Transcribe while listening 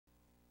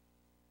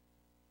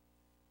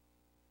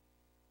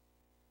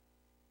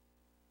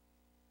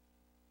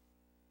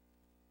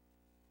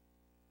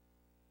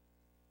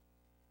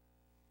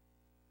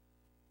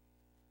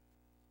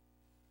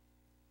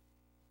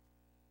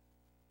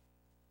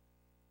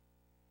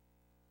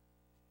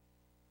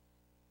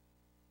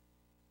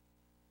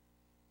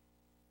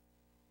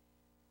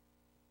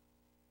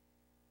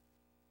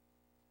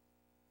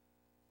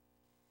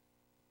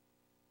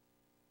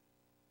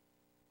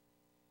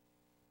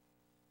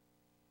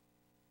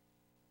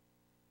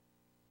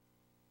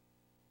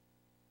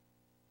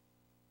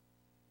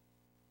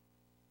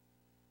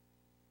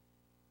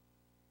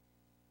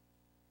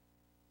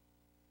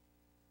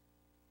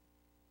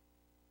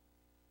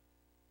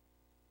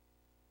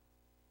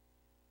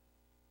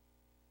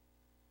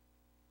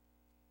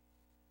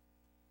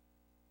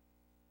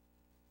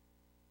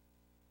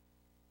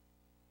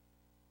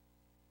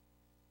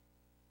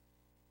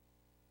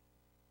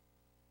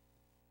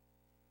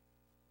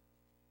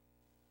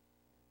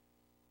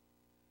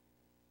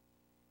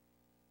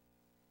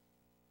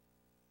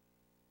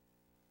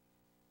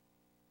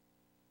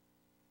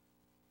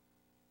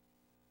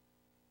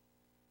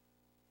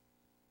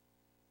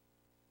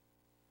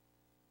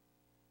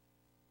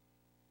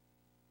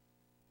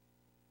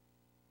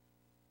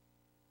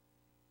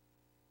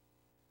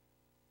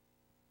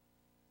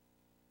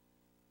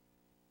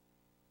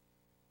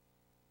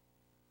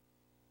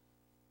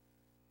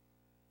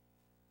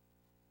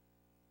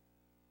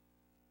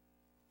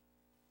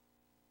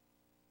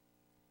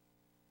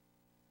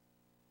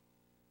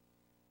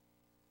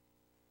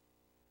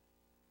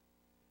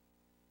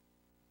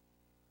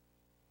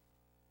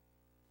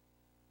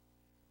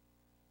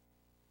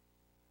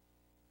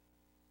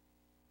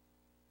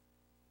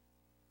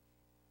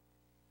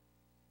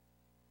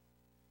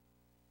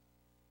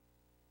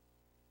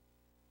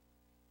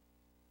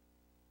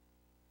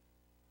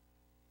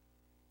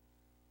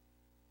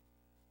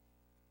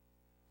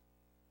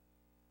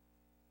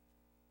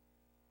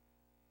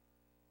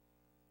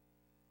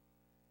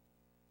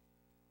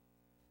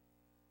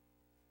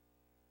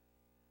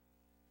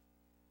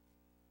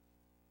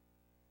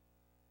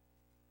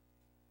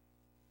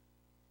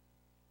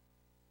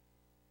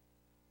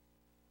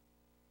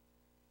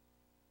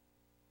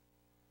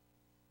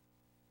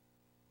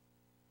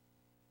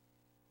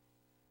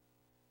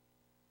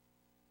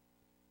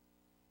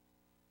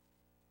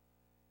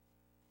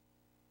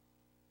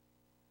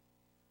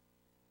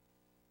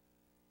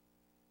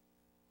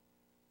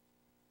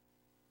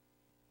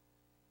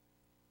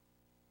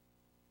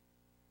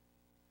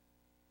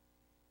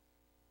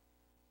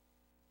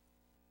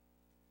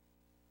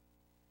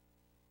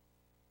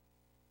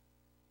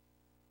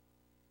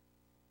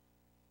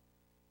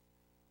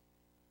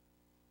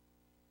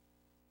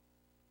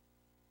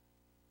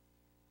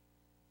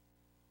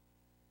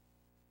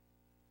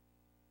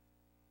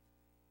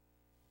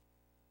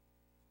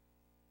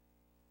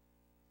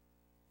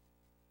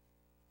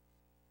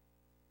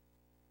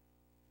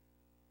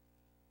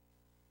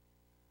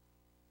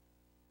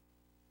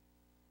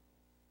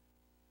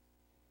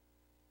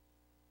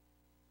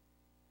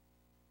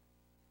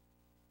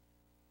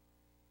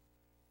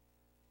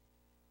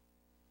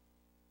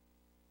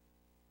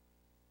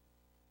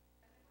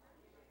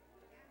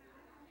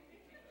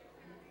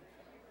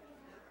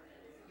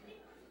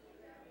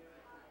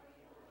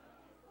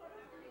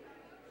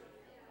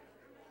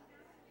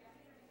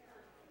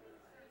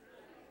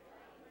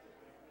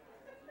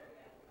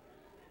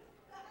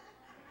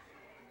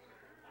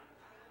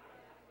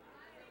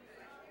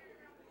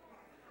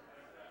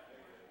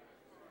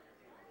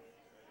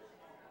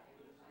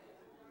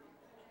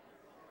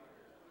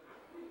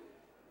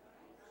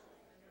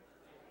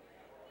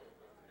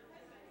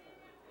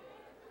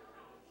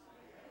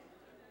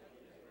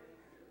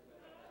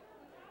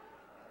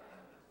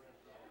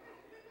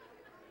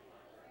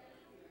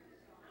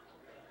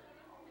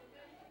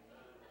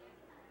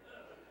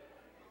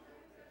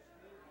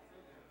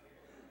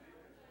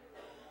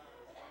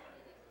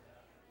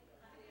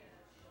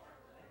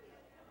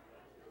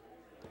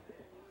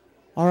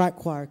All right,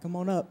 choir, come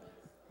on up.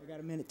 I got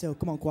a minute till.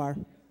 Come on, choir.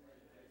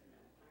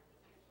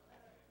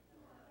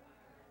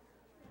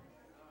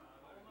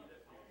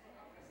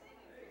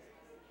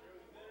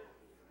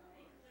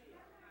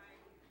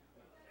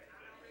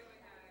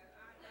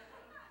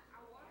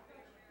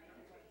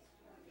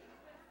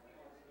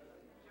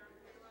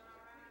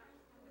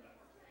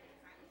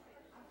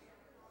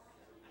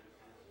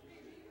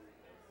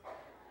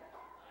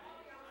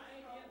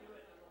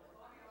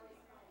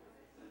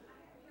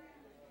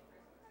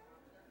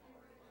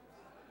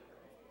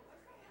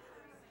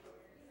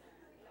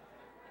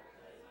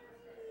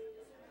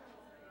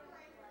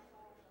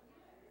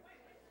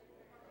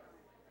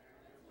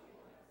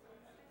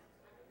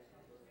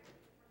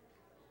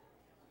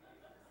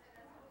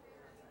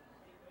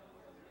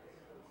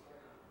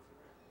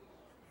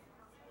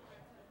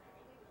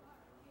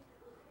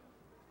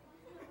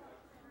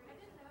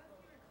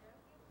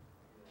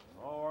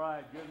 All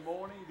right, good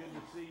morning. Good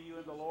to see you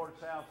in the Lord's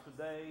house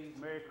today.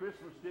 Merry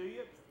Christmas to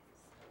you.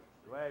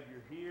 Glad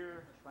you're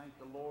here. Thank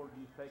the Lord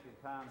you've taken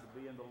time to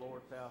be in the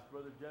Lord's house.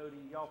 Brother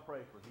Jody, y'all pray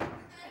for him.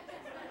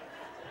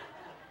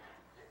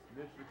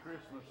 Mr.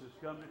 Christmas has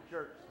come to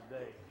church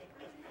today.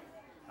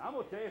 I'm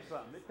going to tell you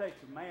something. It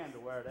takes a man to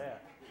wear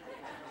that.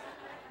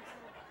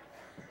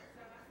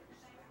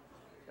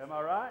 Am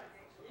I right?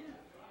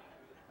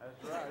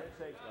 That's right. It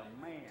takes a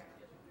man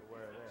to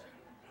wear that.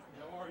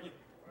 How are you?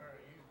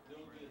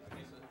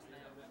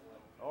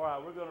 All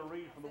right, we're going to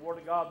read from the Word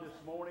of God this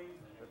morning.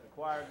 As the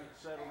choir gets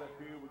settled up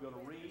here, we're going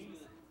to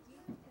read,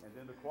 and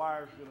then the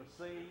choir's going to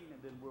sing, and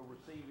then we'll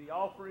receive the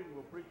offering.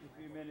 We'll preach a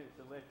few minutes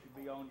and let you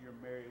be on your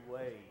merry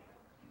way.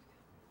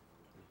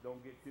 Just don't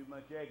get too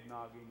much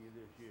eggnog in you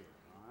this year,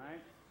 all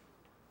right?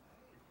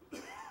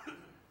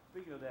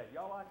 Speaking of that,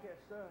 y'all like that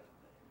stuff?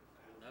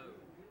 No.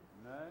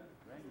 No?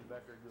 Randy's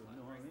back there goes,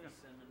 no, on this.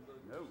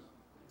 No.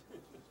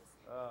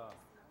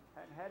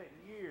 Hadn't had it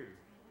in years.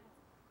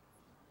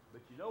 But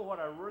you know what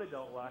I really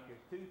don't like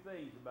is two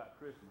things about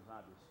Christmas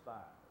I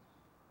despise.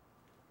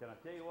 Can I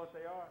tell you what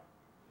they are?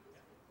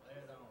 Lay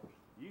it on.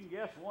 You can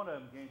guess one of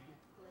them, can't you?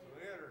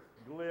 Glitter.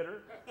 Glitter.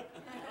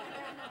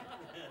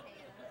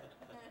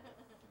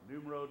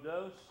 Numero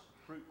dos,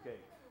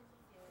 fruitcake.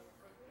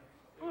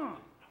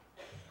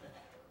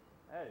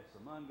 That is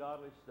some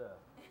ungodly stuff.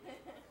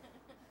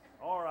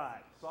 All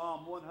right,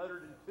 Psalm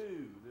 102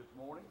 this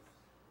morning.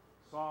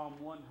 Psalm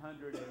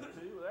 102.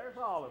 There's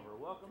Oliver.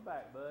 Welcome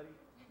back, buddy.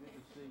 Good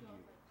to see you.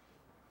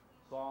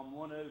 Psalm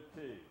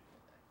 102. The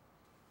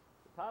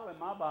title in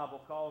my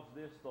Bible calls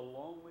this The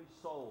Lonely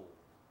Soul.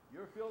 You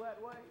ever feel that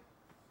way?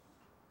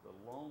 The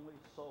lonely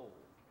soul.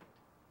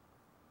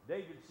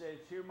 David says,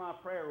 hear my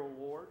prayer, O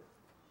Lord,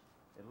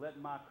 and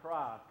let my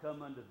cry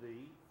come unto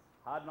thee.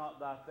 Hide not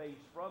thy face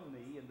from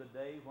me in the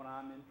day when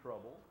I'm in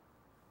trouble.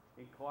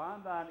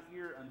 Incline thine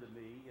ear unto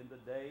me in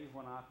the day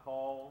when I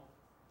call.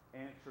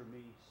 Answer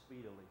me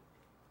speedily.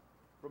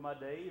 For my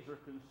days are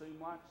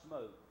consumed like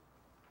smoke,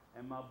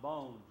 and my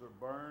bones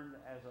are burned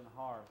as an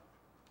hearth.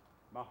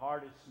 My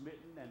heart is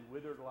smitten and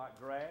withered like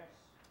grass,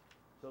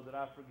 so that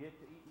I forget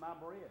to eat my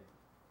bread.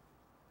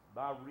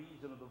 By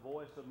reason of the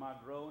voice of my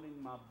groaning,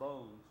 my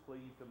bones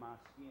cleave to my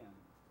skin.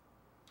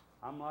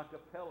 I'm like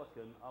a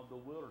pelican of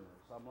the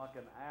wilderness. I'm like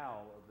an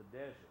owl of the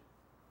desert.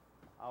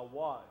 I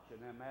watch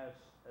and am as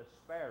a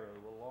sparrow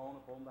alone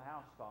upon the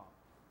housetop.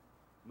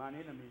 Mine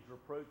enemies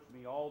reproach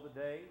me all the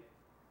day,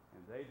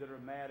 and they that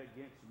are mad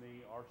against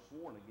me are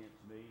sworn against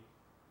me.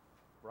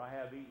 For I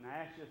have eaten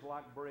ashes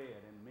like bread,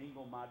 and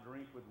mingle my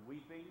drink with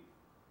weeping,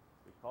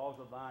 because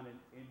of thine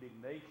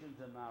indignations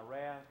and thy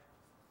wrath.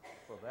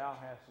 For thou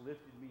hast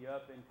lifted me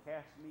up and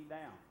cast me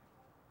down.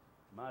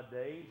 My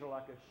days are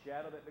like a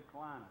shadow that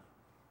declineth,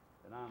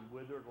 and I am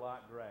withered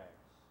like grass.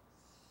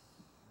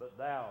 But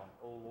thou,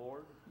 O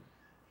Lord,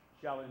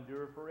 shall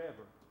endure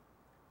forever,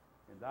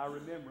 and thy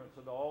remembrance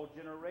unto all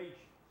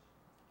generations.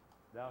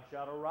 Thou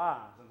shalt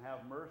arise and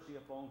have mercy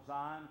upon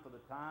Zion, for the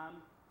time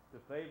to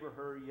favor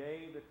her,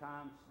 yea,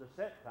 the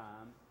set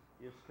time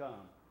is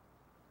come.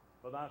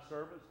 For thy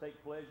servants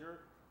take pleasure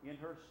in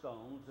her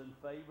stones, and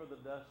favor the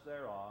dust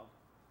thereof.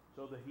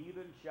 So the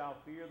heathen shall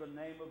fear the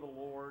name of the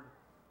Lord,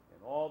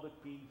 and all the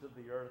kings of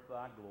the earth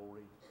thy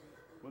glory.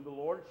 When the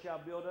Lord shall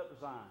build up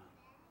Zion,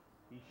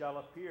 he shall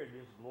appear in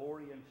his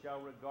glory, and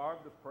shall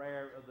regard the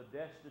prayer of the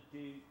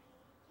destitute,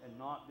 and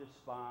not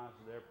despise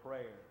their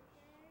prayers.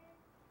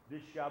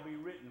 This shall be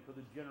written for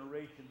the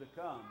generation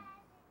to come,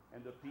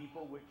 and the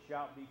people which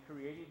shall be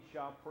created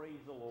shall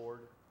praise the Lord.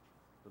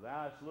 For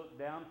thou hast looked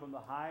down from the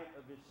height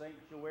of his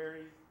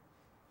sanctuary.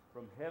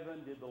 From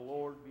heaven did the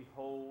Lord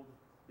behold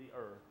the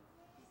earth,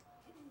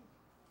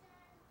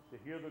 to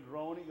hear the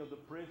groaning of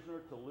the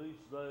prisoner, to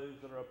loose those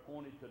that are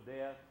appointed to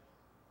death,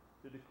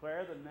 to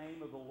declare the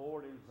name of the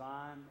Lord in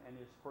Zion, and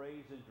his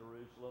praise in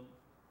Jerusalem.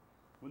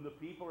 When the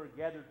people are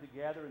gathered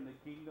together in the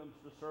kingdoms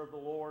to serve the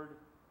Lord,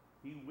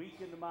 he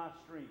weakened my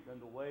strength,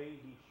 and the way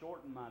he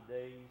shortened my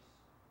days.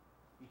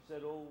 He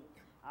said,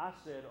 I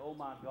said, O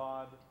my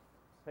God,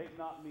 take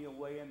not me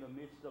away in the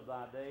midst of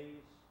thy days,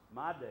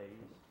 my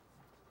days.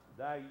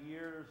 Thy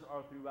years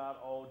are throughout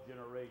all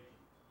generations.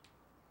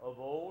 Of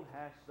old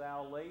hast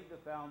thou laid the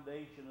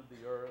foundation of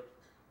the earth,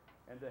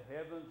 and the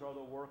heavens are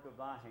the work of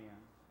thy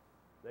hands.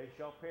 They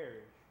shall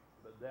perish,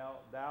 but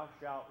thou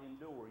shalt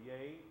endure.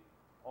 Yea,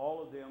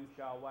 all of them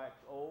shall wax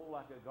old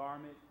like a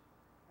garment.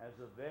 As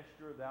a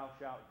vesture thou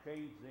shalt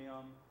change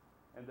them,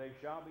 and they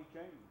shall be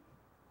changed.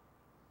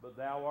 But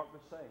thou art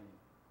the same,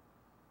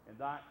 and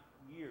thy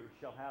years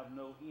shall have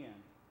no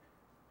end.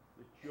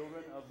 The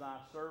children of thy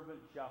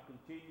servants shall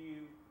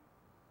continue,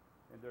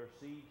 and their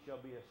seed shall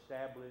be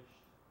established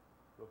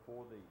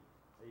before thee.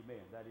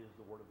 Amen. That is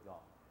the word of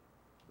God.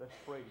 Let's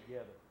pray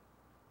together.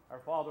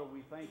 Our Father,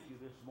 we thank you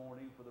this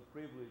morning for the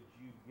privilege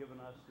you've given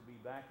us to be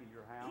back in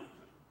your house.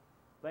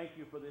 Thank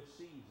you for this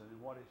season and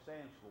what it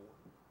stands for.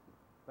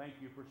 Thank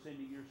you for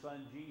sending your Son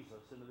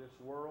Jesus into this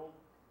world,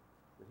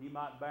 that he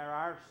might bear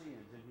our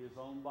sins in his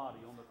own body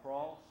on the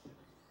cross,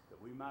 that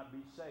we might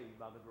be saved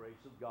by the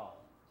grace of God.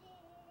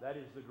 That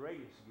is the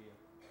greatest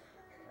gift,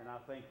 and I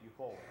thank you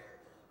for it.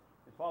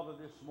 And Father,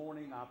 this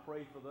morning I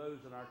pray for those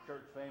in our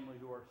church family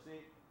who are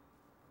sick.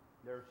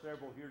 There are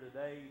several here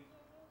today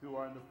who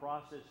are in the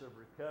process of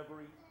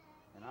recovery,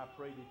 and I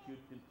pray that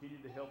you'd continue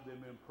to help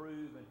them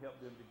improve and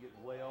help them to get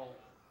well.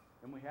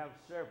 And we have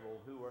several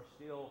who are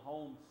still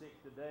homesick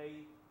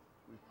today.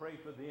 We pray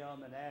for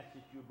them and ask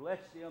that you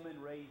bless them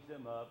and raise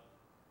them up.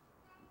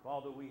 And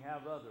Father, we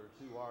have others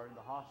who are in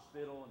the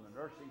hospital and the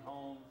nursing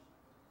homes,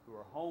 who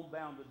are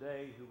homebound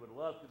today, who would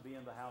love to be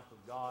in the house of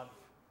God,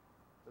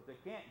 but they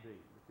can't be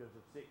because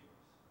of sickness.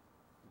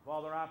 And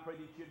Father, I pray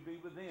that you'd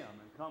be with them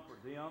and comfort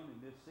them in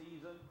this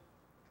season,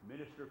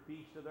 minister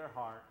peace to their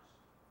hearts.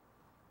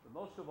 But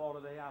most of all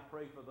today, I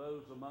pray for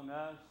those among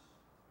us,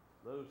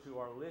 those who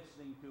are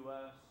listening to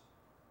us,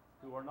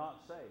 who are not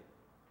saved.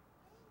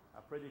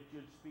 I pray that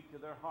you'd speak to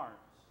their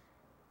hearts,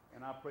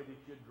 and I pray that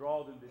you'd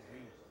draw them to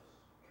Jesus.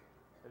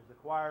 As the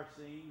choir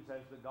sings, as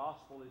the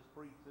gospel is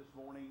preached this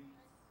morning,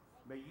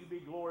 may you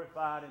be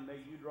glorified, and may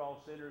you draw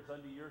sinners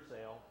unto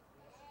yourself,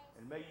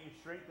 and may you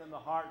strengthen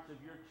the hearts of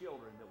your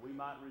children, that we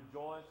might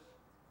rejoice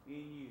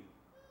in you.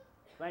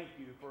 Thank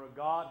you for a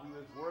God who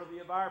is worthy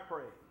of our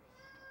praise.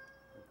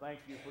 And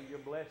thank you for your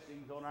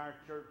blessings on our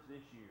church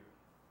this year.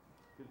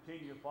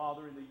 Continue,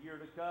 Father, in the year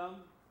to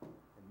come,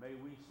 and may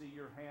we see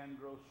your hand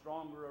grow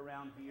stronger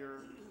around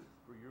here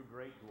for your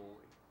great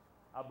glory.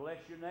 I bless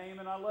your name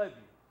and I love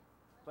you.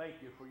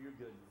 Thank you for your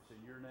goodness. In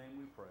your name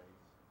we pray.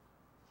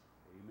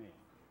 Amen.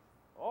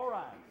 All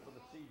right,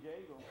 Brother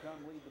CJ, going to come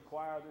lead the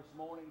choir this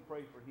morning.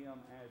 Pray for him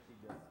as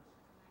he does.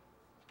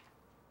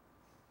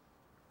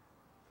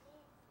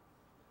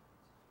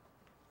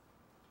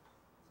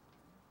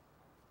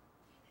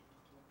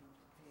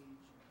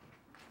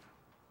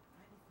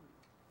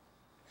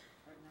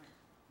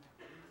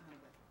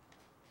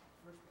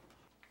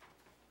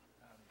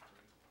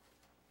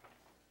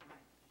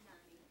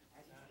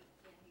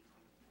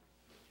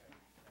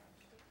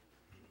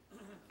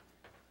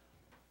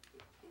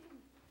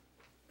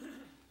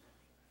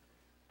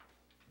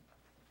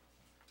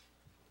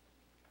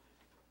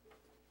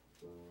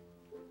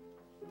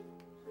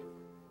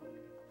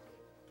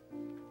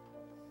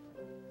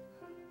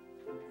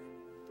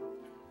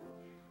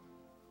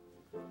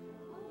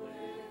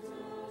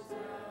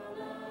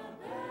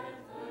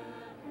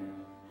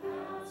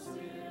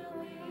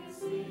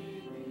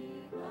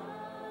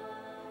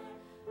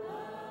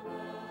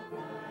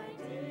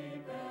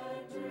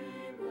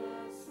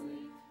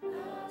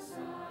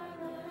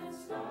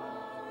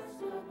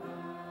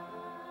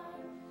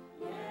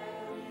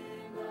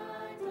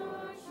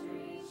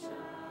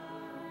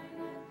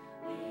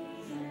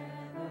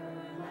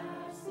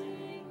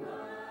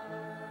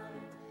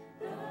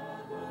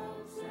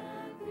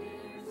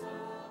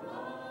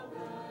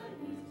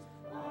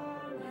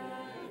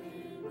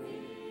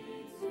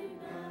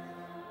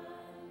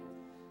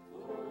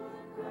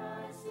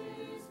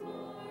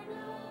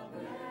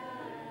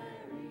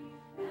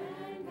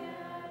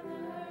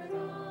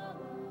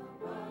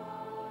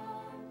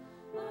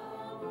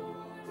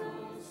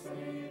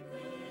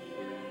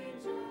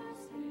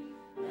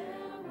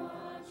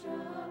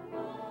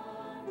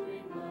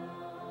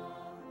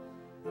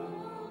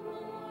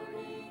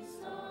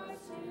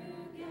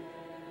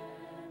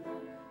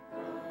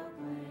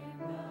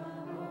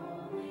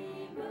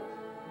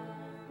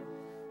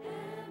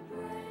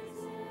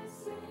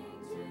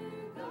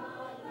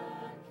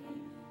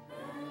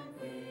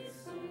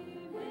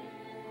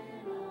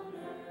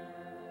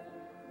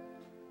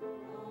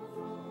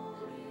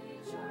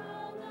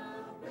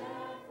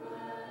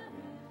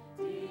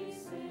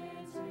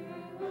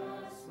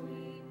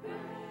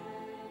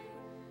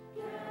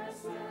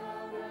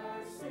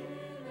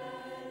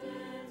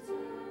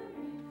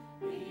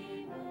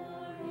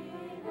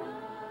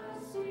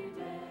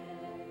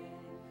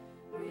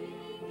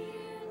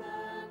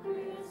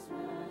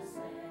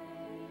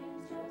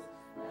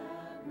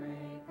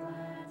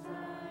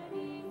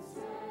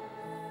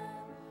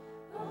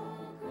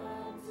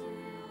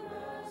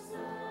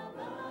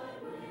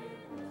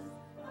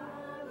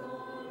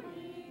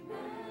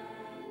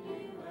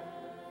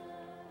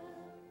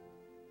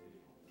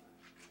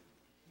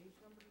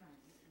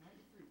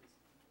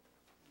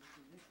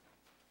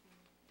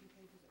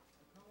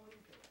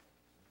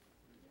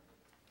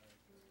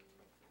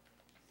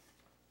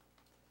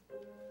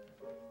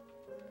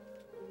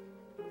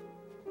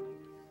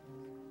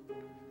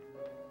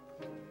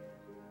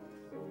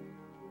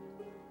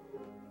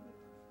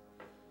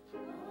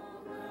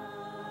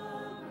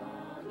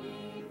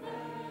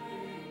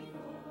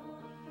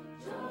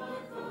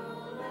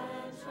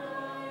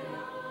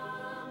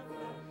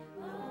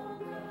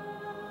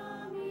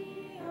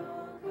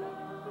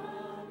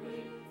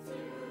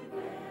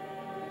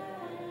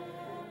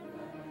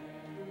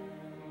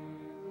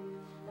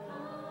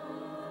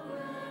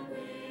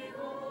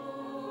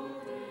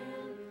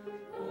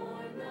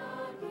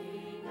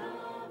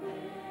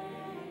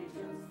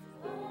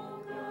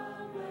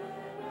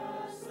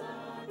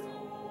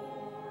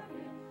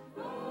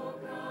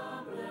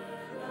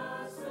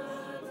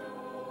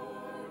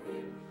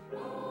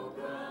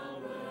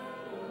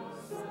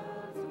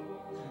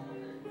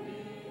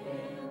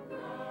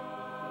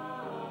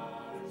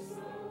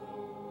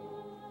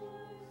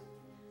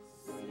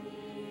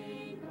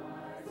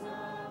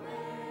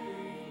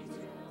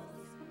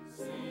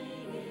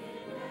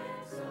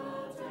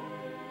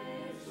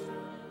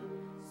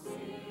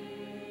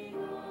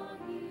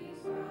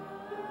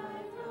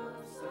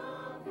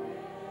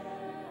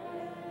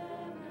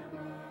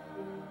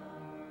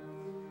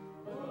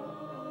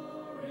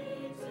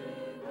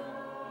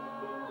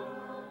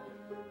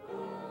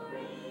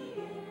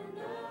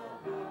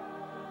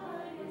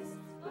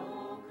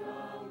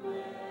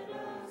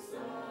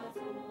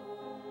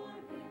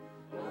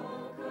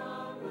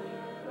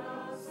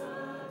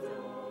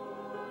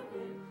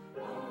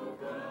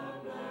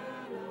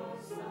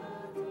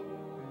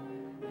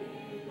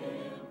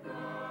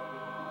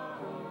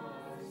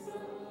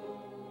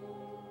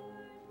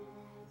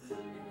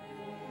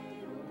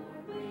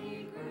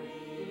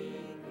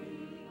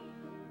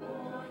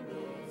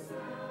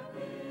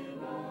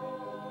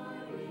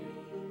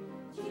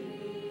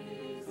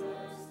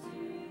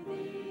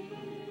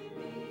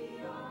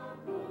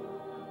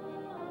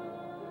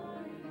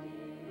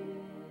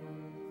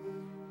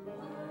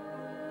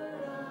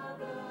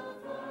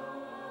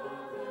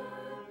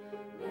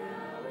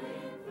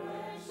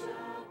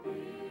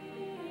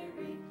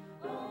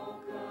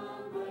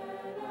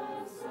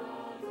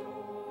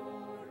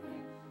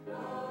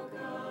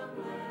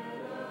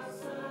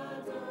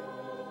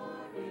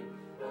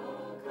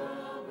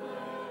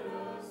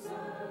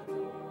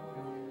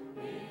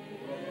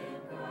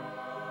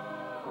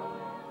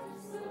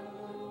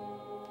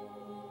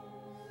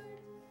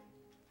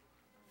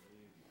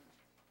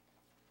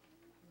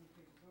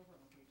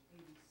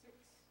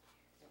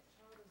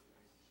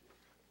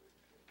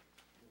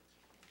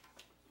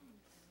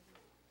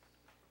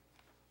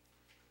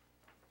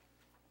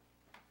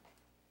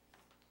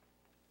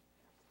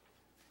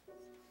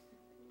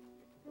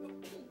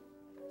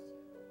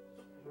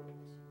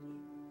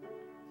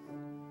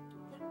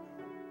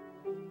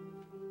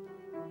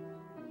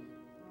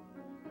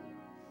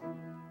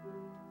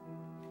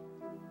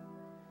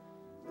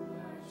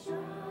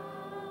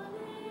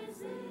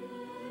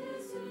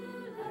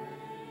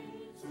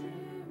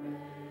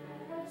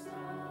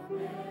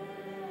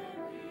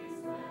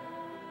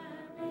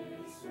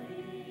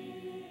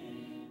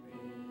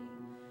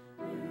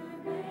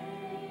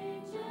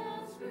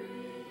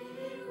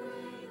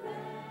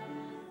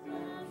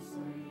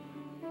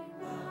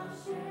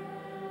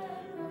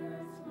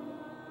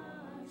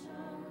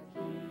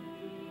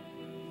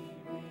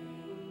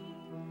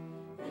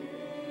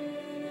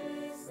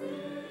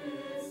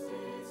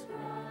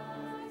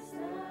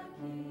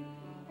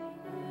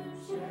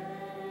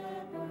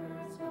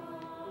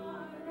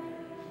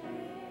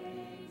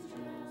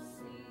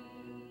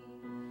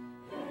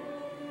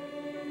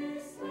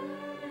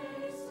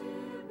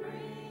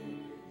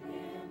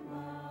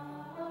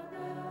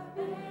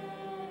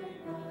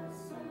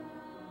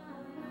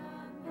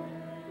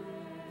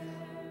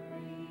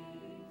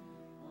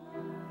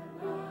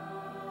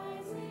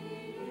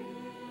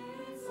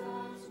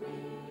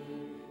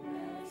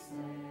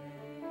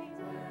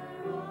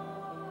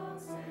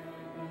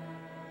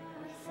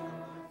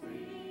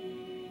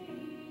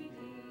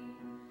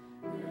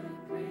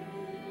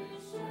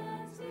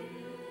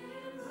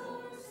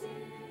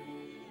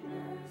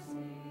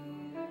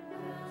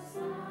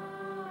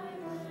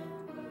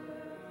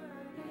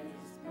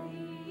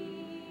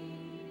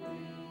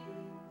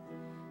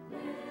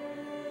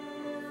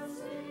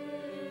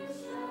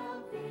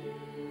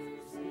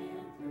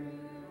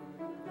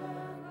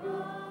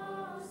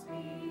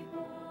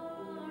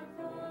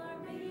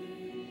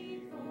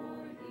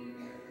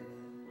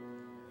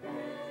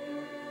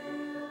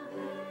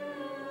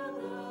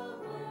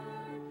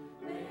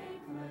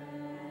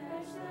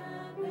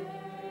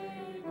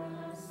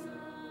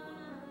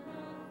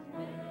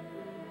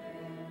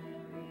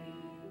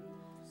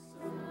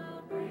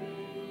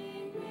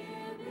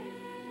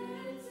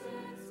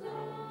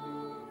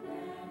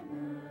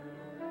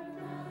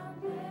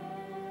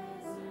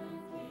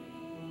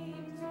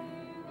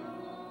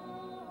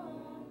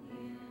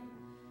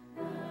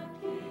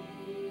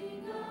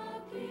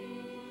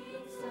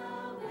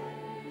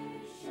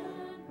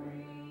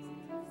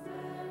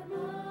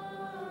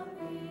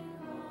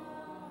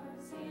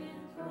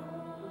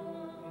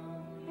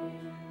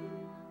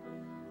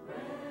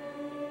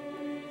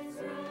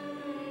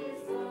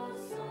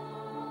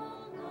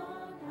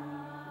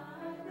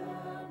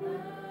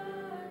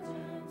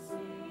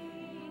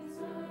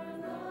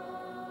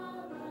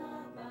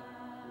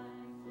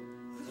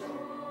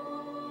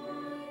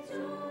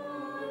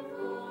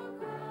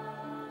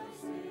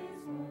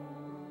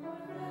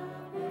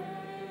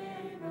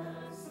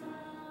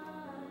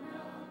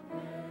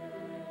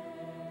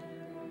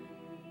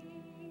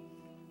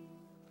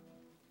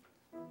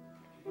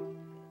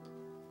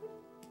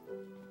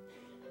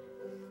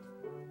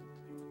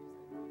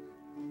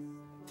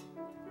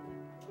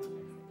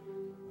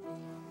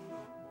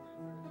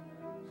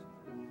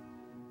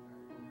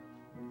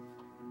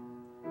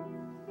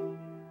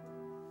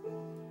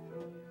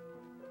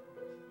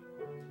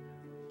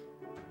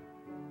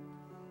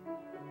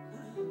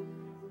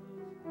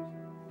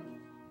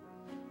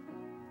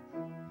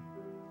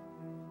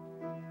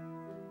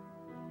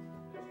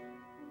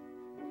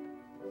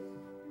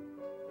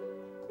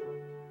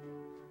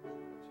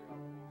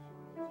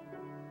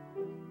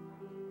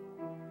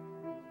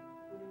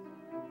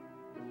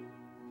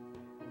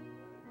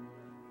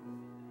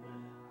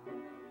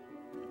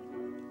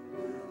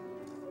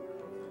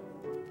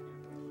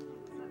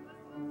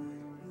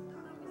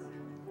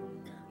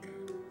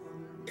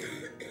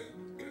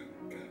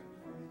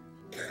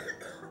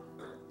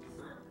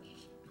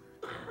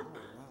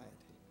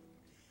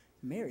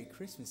 Merry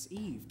Christmas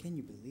Eve. Can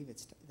you believe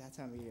it's that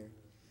time of year?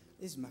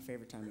 This is my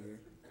favorite time of year.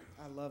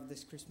 I love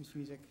this Christmas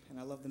music, and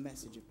I love the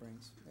message it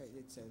brings.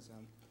 It says,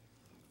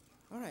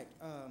 all right,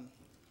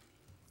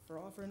 for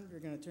offering, you're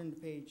going to turn to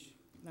page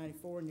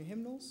 94 in your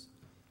hymnals,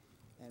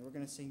 and we're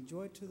going to sing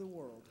Joy to the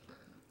World,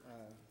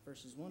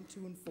 verses 1,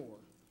 2, and 4,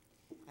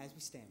 as we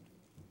stand.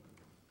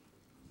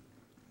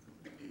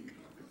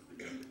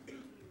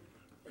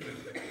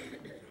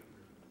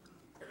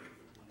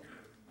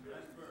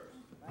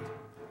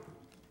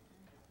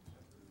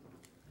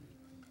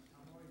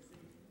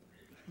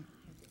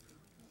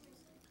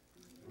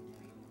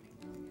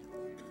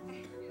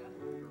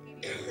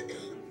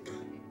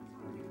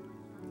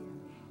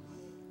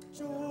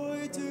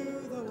 Joy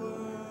to the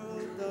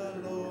world, the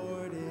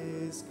Lord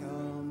is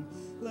come.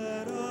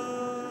 Let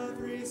earth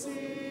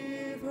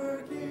receive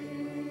her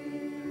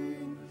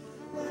King.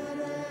 Let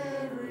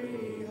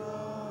every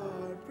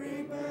heart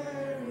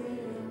prepare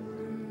him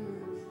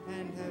room.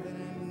 And heaven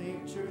and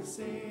nature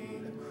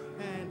sing,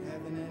 and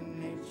heaven and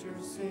nature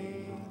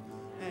sing,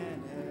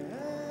 and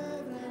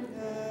heaven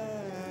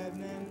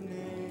and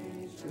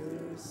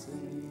nature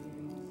sing.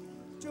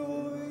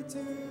 Joy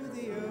to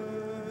the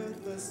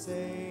earth, the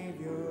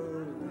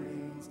Savior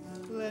reigns.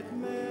 Let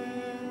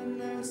men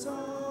their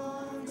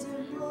songs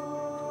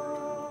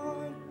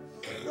employ.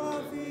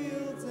 Raw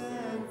fields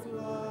and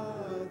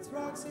floods,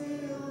 rocks,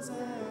 hills,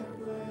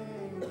 and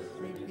plains.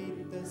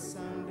 Repeat the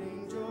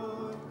sounding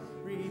joy,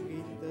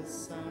 repeat the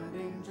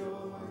sounding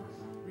joy.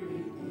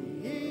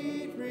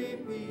 Repeat,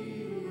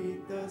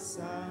 repeat the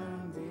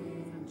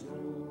sounding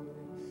joy.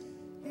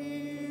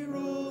 He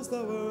rules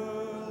the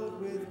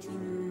world with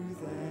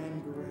truth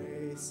and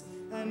grace,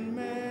 and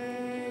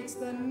makes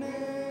the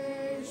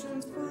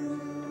nations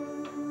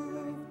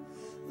prove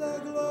the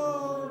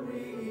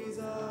glories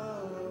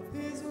of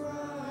his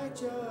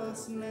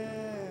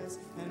righteousness,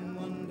 and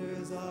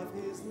wonders of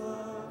his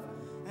love,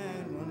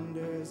 and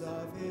wonders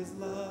of his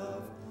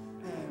love,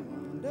 and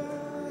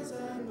wonders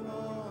of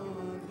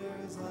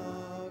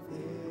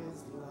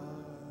his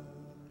love.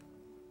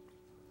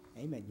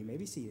 Amen. You may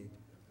be seated.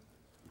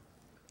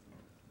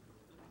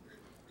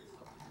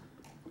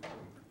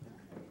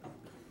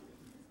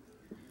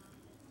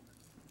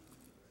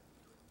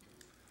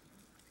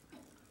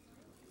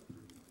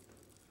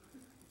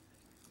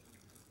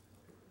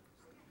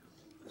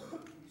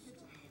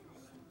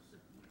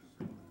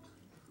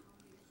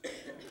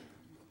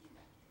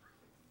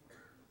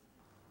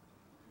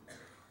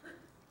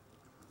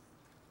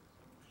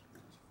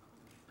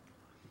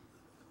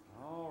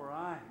 All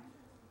right.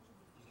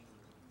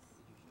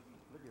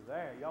 Look at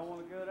there. Y'all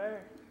want to go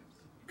there?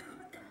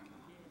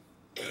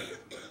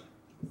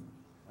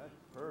 That's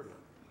pretty.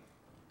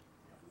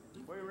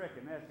 Where do you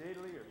reckon? That's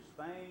Italy or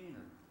Spain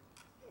or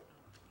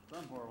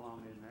somewhere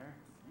along in there?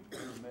 You've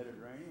been in the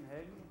Mediterranean,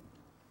 haven't you?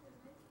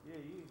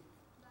 Yeah,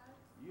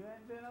 you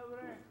hadn't been over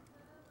there? I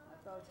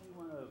thought you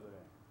went over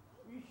there.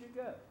 You should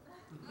go.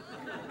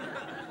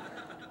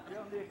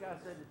 Tell Nick I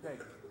said to take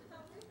you.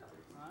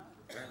 All right?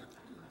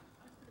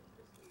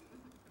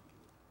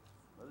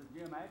 Brother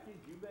Jim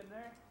Atkins, you been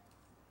there?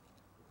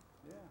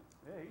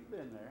 Yeah, he's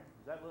been there.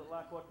 Does that look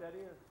like what that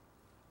is?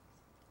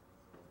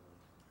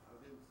 I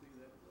didn't see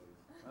that place.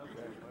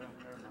 Okay, well,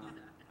 never mind.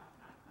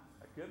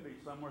 It could be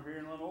somewhere here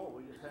in Lenore.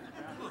 We just haven't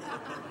found it.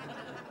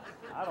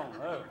 I don't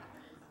know.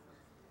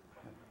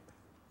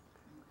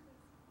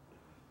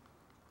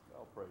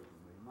 Y'all pray for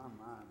me. My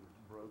mind is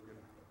broken.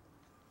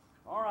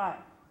 All right.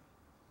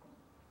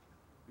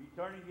 Be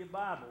turning your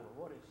Bible to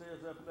what it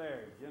says up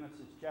there,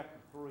 Genesis chapter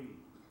 3.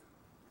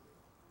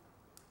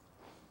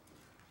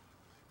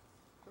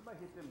 Somebody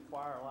get them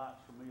choir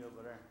lights for me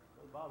over there.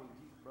 Brother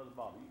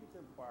Bobby, you get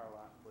them choir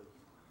lights, please.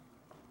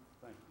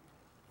 Thank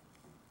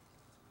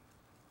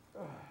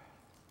you.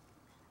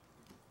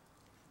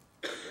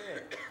 Yeah.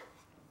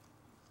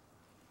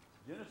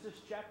 Genesis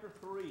chapter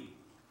 3.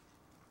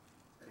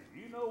 If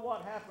you know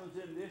what happens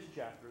in this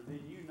chapter,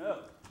 then you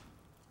know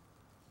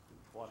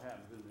what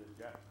happens in this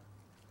chapter.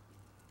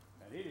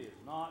 And it is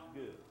not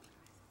good.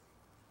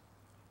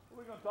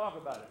 We're going to talk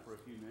about it for a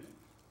few minutes.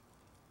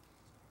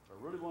 I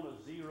really want to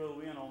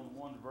zero in on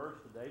one verse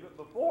today, but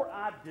before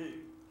I do,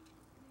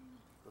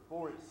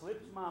 before it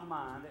slips my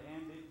mind,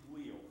 and it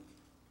will,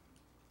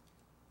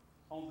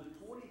 on the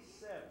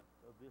 27th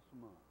of this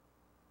month,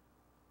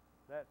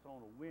 that's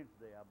on a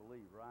Wednesday, I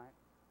believe, right?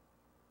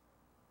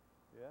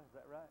 Yeah, is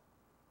that right?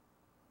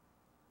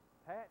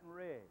 Pat and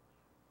Reg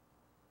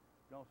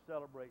going to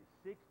celebrate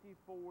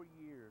 64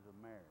 years of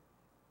marriage.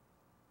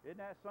 Isn't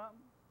that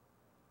something?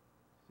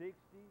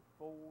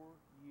 64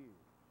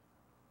 years.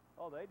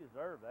 Oh, they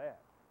deserve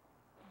that.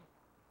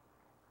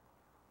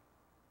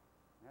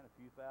 And a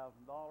few $1,000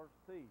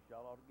 apiece.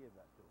 Y'all ought to give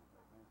that to them.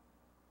 Amen.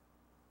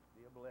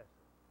 Be a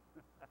blessing.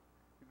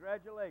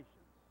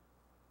 Congratulations.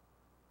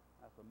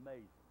 That's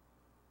amazing.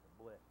 A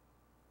blessing.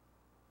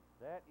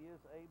 That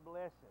is a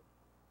blessing.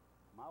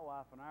 My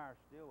wife and I are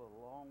still a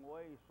long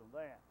ways from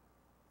that.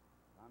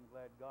 I'm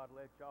glad God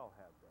let y'all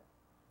have that.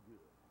 It's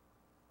good.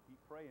 Keep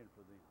praying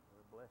for them.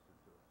 They're a blessing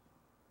to us.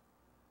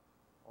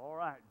 All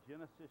right,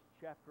 Genesis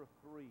chapter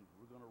 3.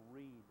 We're going to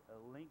read a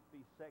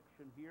lengthy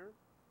section here,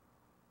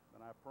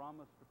 and I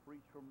promise to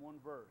preach from one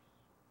verse.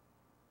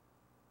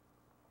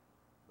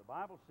 The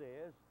Bible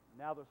says,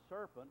 "Now the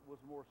serpent was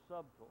more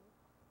subtle,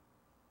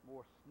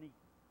 more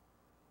sneaky,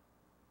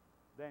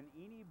 than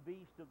any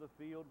beast of the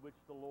field which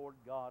the Lord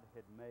God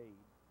had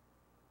made.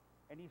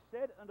 And he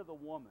said unto the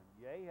woman,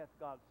 Yea, hath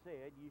God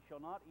said, Ye shall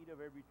not eat of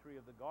every tree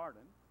of the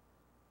garden.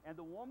 And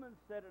the woman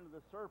said unto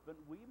the serpent,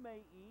 We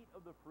may eat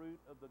of the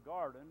fruit of the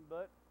garden,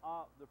 but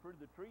the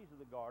fruit of the trees of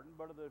the garden,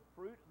 but of the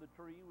fruit of the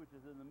tree which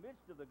is in the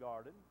midst of the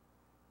garden,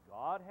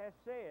 God hath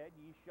said,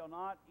 Ye shall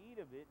not eat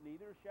of it,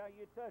 neither shall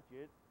ye touch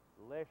it,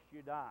 lest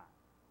ye die.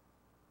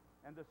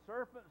 And the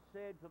serpent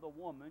said to the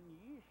woman,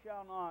 Ye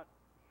shall not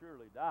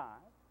surely die,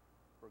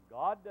 for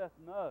God doth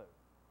know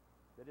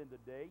that in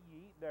the day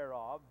ye eat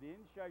thereof, then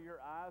shall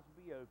your eyes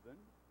be opened,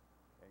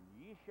 and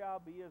ye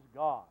shall be as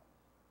gods,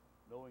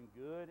 knowing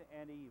good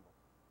and evil.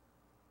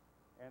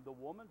 And the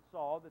woman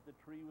saw that the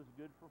tree was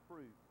good for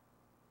fruit,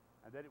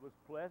 and that it was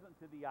pleasant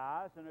to the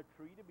eyes, and a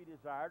tree to be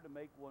desired to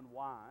make one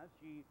wise.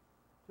 She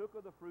took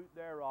of the fruit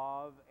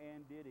thereof,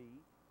 and did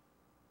eat,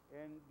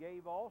 and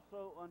gave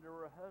also unto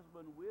her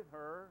husband with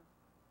her,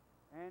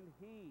 and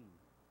he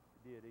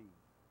did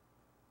eat.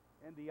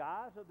 And the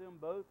eyes of them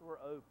both were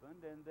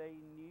opened, and they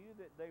knew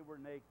that they were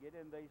naked,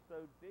 and they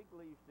sewed fig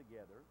leaves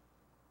together,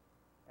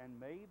 and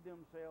made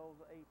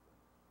themselves aprons.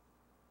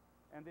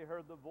 And they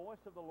heard the voice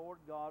of the Lord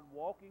God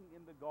walking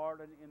in the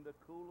garden in the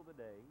cool of the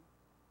day.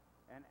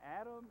 And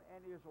Adam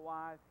and his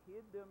wife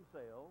hid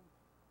themselves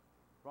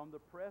from the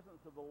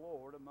presence of the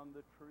Lord among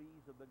the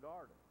trees of the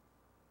garden.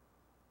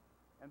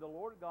 And the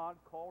Lord God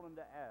called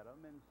unto Adam,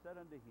 and said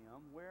unto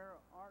him, Where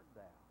art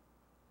thou?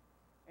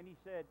 And he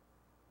said,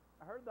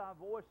 I heard thy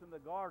voice in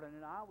the garden,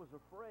 and I was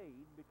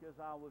afraid, because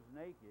I was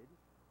naked,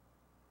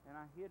 and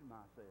I hid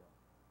myself.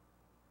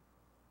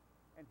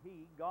 And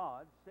he,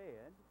 God,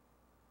 said,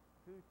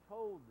 Who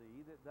told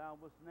thee that thou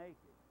wast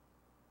naked?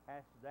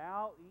 Hast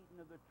thou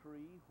eaten of the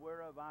tree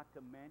whereof I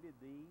commanded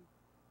thee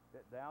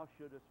that thou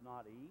shouldest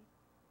not eat?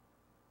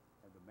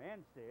 And the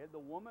man said, The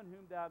woman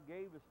whom thou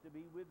gavest to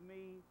be with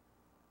me,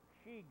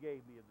 she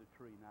gave me of the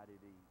tree, and I did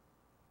eat.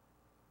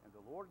 And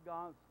the Lord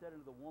God said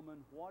unto the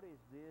woman, What is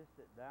this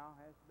that thou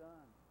hast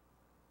done?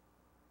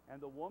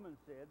 And the woman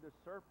said, The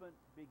serpent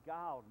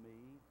beguiled me,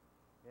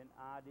 and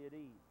I did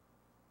eat.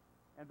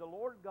 And the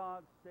Lord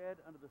God said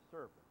unto the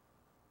serpent,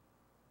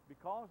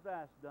 Because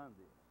thou hast done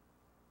this,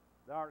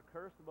 thou art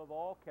cursed above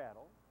all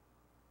cattle,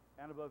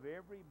 and above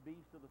every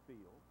beast of the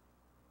field.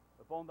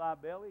 Upon thy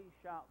belly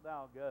shalt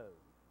thou go,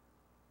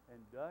 and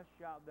dust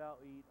shalt thou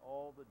eat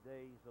all the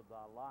days of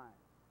thy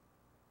life.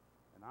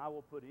 And I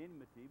will put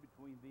enmity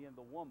between thee and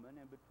the woman,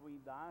 and between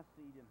thy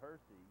seed and her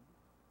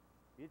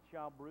seed. It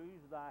shall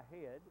bruise thy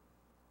head,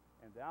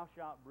 and thou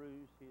shalt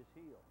bruise his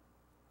heel.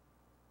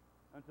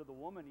 Unto the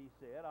woman he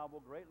said, I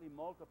will greatly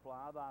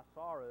multiply thy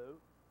sorrow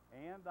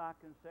and thy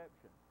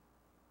conception.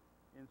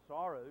 In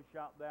sorrow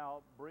shalt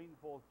thou bring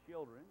forth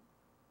children,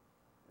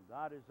 and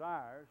thy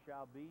desire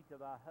shall be to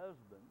thy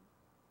husband,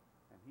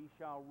 and he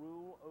shall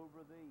rule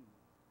over thee.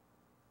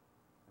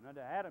 And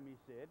unto Adam he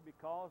said,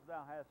 Because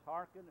thou hast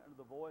hearkened unto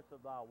the voice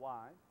of thy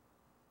wife,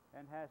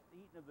 and hast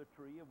eaten of the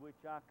tree of which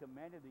I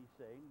commanded thee,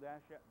 saying,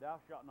 Thou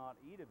shalt not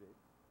eat of it,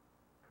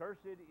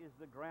 cursed is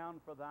the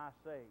ground for thy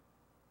sake.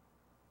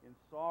 In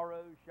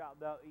sorrow shalt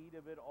thou eat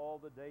of it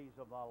all the days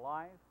of thy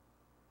life.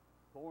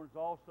 Thorns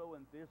also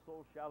and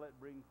thistles shall it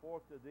bring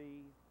forth to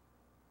thee,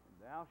 and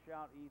thou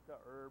shalt eat the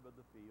herb of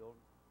the field.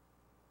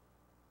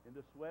 In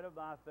the sweat of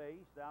thy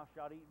face thou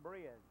shalt eat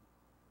bread,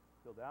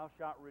 till thou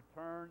shalt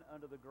return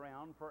unto the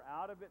ground, for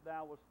out of it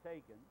thou wast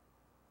taken.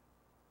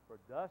 For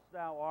dust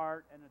thou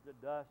art, and unto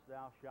dust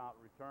thou shalt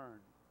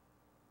return.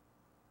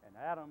 And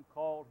Adam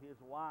called his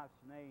wife's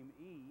name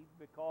Eve,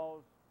 because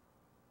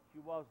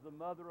she was the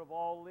mother of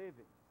all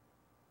living.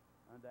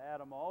 Unto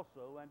Adam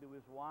also and to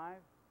his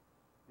wife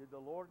did the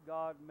Lord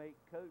God make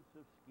coats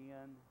of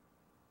skin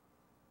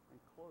and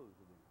clothes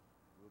of them.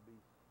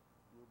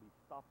 We'll be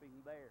stopping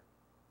there.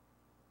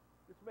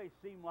 This may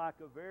seem like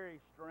a very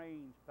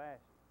strange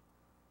passage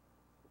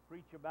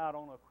preach about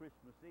on a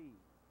Christmas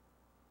Eve.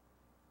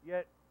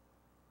 Yet,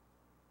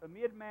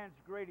 amid man's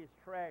greatest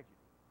tragedy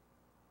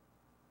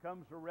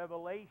comes a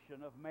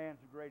revelation of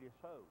man's greatest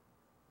hope.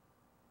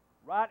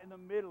 Right in the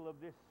middle of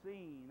this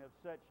scene of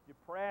such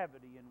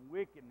depravity and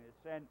wickedness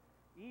and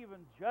even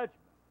judgment,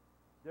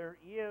 there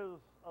is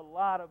a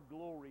light of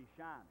glory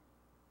shining.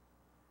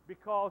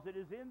 Because it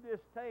is in this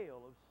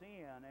tale of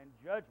sin and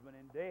judgment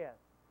and death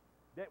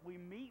that we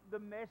meet the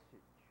message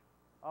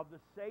of the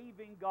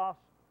saving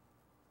gospel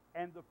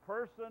and the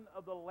person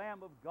of the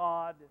Lamb of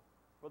God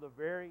for the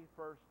very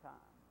first time.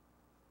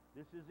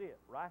 This is it,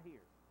 right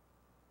here.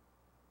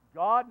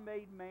 God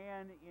made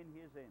man in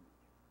His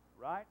image,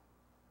 right?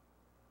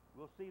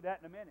 We'll see that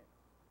in a minute.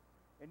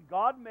 And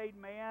God made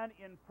man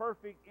in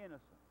perfect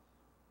innocence.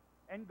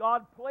 And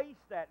God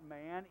placed that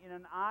man in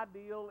an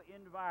ideal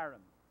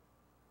environment.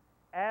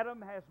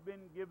 Adam has been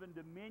given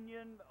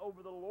dominion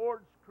over the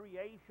Lord's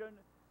creation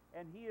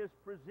and he is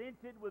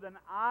presented with an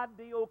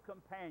ideal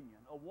companion,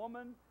 a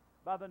woman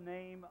by the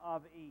name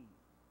of Eve.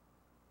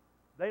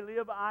 They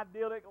live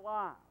idyllic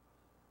lives,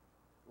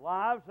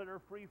 lives that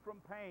are free from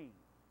pain,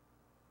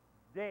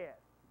 death,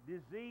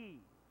 disease,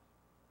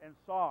 and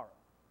sorrow.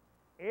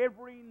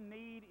 Every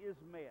need is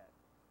met,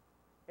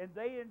 and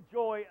they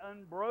enjoy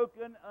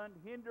unbroken,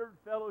 unhindered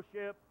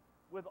fellowship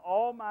with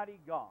Almighty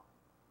God.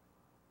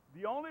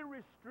 The only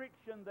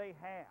restriction they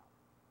have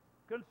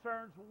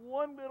concerns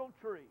one little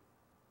tree.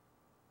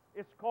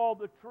 It's called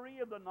the tree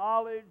of the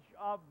knowledge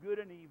of good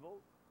and evil.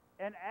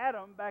 And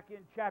Adam, back in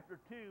chapter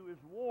 2, is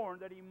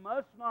warned that he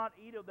must not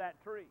eat of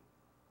that tree,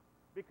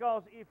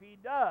 because if he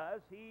does,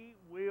 he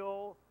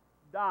will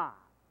die.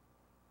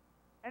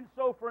 And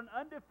so for an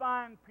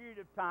undefined period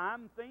of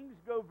time, things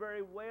go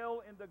very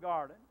well in the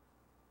garden,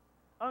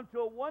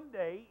 until one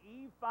day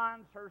Eve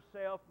finds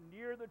herself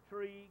near the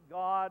tree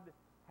God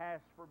has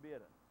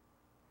forbidden.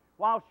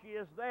 While she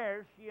is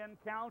there, she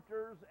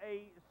encounters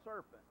a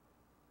serpent.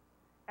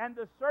 And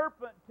the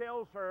serpent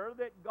tells her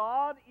that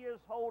God is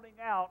holding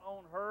out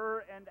on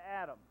her and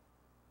Adam.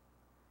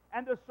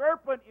 And the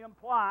serpent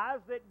implies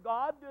that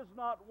God does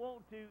not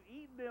want to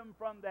eat them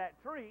from that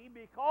tree,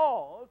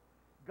 because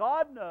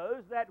God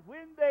knows that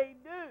when they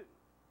do,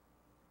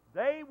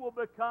 they will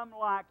become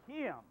like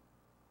Him,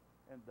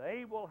 and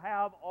they will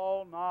have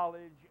all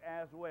knowledge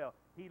as well.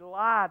 He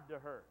lied to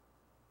her.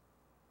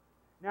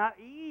 Now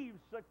Eve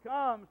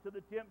succumbs to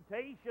the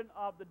temptation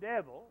of the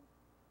devil,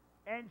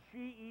 and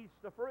she eats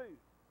the fruit.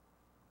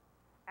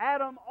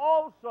 Adam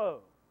also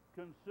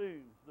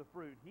consumes the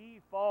fruit. He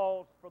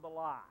falls for the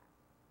lie.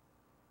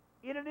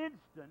 In an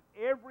instant,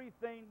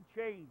 everything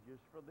changes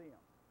for them.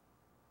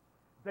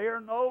 They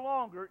are no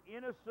longer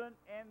innocent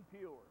and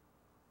pure,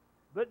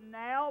 but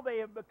now they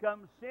have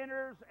become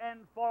sinners and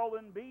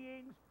fallen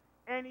beings,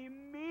 and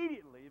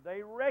immediately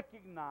they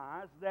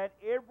recognize that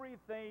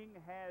everything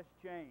has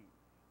changed.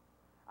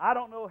 I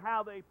don't know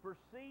how they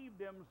perceived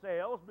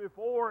themselves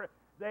before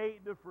they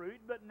ate the fruit,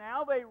 but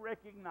now they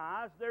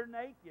recognize they're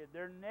naked.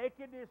 Their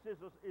nakedness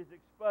is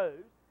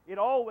exposed. It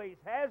always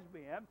has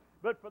been,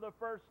 but for the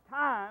first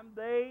time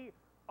they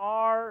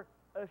are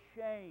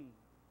ashamed.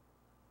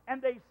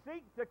 And they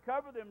seek to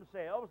cover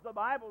themselves, the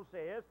Bible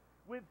says,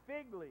 with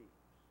fig leaves.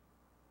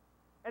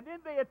 And then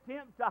they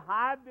attempt to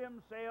hide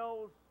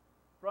themselves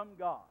from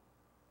God.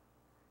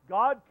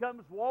 God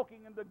comes walking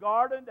in the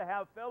garden to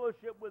have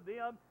fellowship with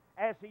them,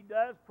 as He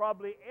does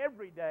probably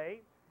every day,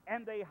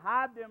 and they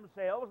hide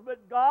themselves,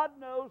 but God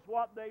knows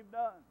what they've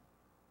done.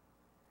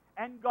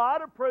 And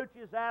God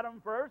approaches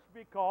Adam first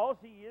because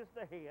he is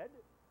the head.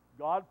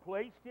 God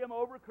placed him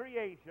over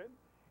creation,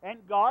 and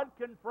God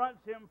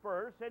confronts him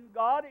first, and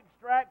God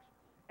extracts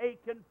a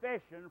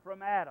confession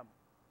from Adam.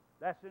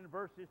 That's in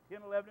verses 10,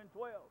 11, and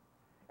 12.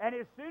 And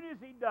as soon as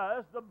he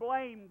does, the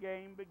blame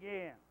game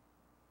begins.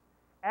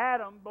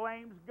 Adam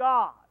blames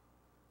God,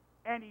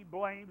 and he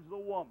blames the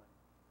woman.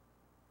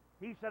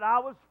 He said, I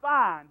was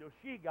fine till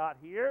she got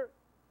here,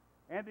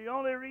 and the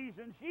only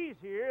reason she's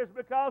here is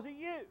because of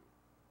you.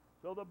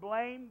 So the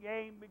blame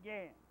game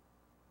began.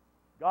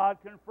 God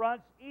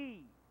confronts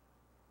Eve.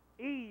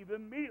 Eve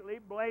immediately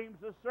blames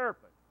the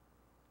serpent.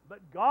 But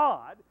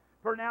God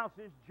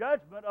pronounces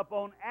judgment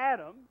upon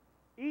Adam,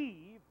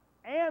 Eve,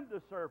 and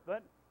the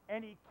serpent,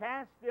 and He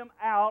casts them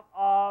out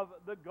of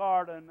the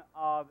Garden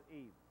of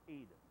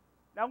Eden.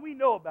 Now we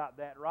know about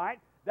that, right?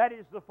 That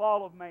is the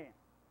fall of man.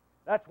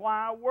 That's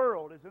why our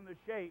world is in the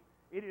shape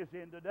it is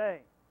in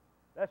today.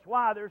 That's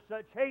why there's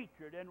such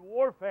hatred and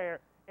warfare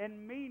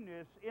and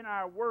meanness in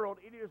our world.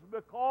 It is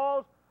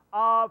because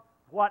of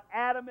what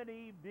Adam and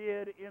Eve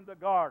did in the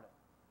garden.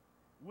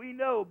 We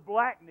know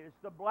blackness,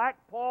 the black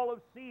pall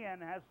of sin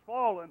has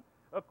fallen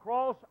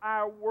across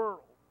our world.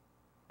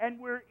 And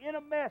we're in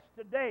a mess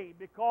today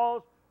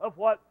because of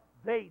what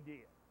they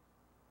did.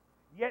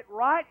 Yet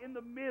right in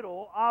the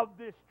middle of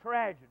this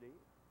tragedy,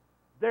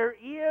 there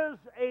is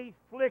a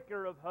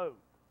flicker of hope.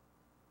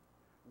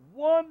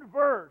 One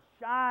verse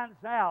shines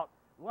out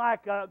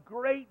like a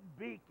great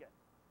beacon,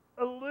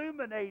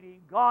 illuminating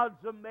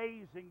God's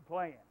amazing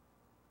plan.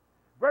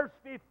 Verse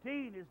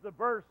 15 is the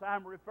verse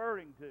I'm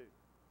referring to,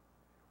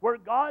 where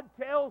God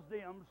tells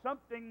them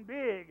something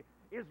big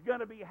is going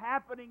to be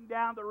happening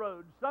down the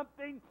road,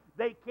 something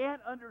they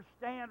can't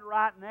understand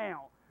right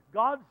now.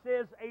 God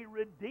says a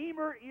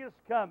Redeemer is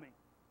coming.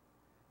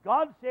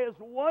 God says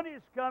one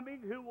is coming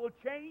who will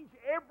change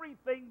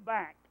everything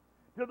back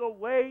to the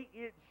way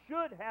it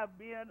should have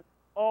been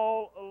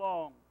all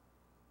along.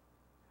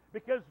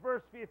 Because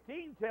verse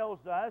 15 tells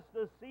us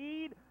the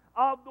seed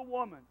of the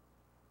woman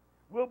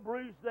will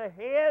bruise the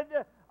head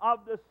of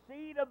the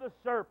seed of the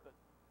serpent.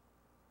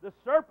 The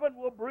serpent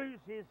will bruise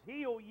his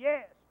heel,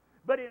 yes,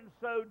 but in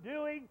so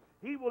doing,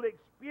 he will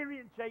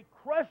experience a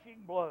crushing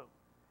blow,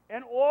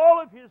 and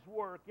all of his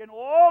work and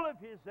all of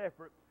his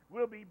effort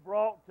will be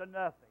brought to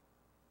nothing.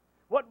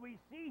 What we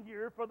see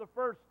here for the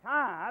first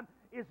time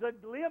is a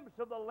glimpse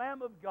of the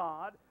Lamb of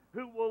God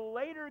who will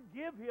later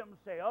give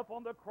himself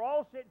on the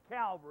cross at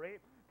Calvary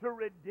to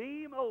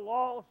redeem a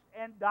lost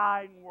and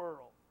dying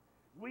world.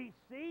 we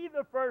see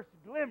the first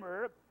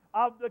glimmer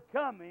of the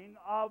coming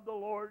of the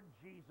Lord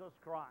Jesus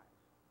Christ.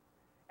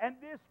 And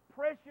this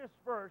precious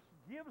verse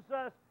gives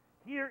us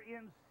here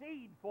in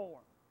seed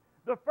form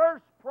the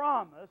first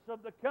promise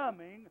of the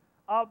coming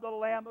of the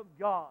Lamb of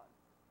God.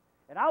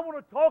 And I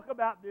want to talk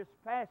about this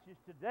passage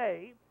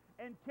today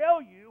and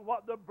tell you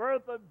what the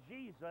birth of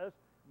Jesus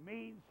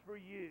means for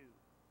you.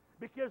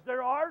 Because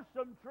there are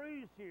some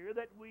truths here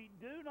that we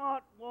do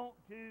not want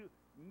to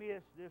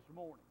miss this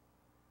morning.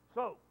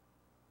 So,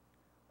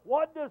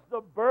 what does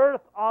the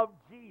birth of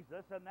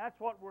Jesus, and that's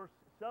what we're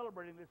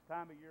celebrating this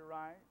time of year,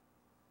 right?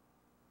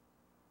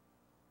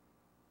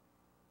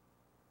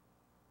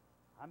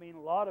 I mean,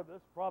 a lot of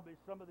us, probably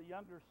some of the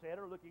younger set,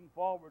 are looking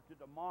forward to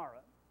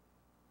tomorrow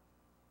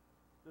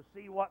to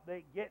see what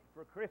they get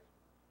for Christmas.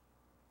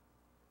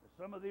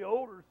 Some of the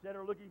older set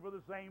are looking for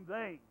the same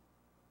thing.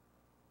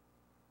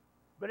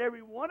 But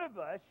every one of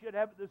us should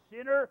have at the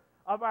center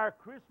of our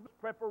Christmas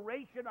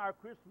preparation, our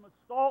Christmas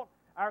thought,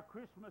 our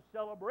Christmas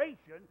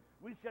celebration,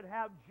 we should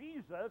have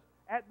Jesus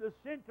at the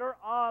center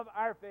of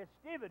our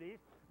festivities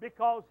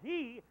because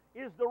He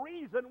is the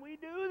reason we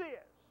do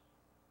this.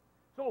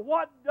 So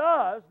what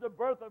does the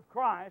birth of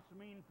Christ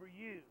mean for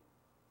you?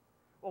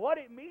 Well, what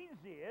it means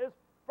is,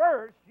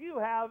 first, you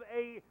have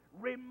a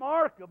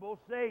remarkable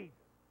Savior.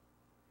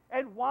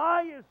 And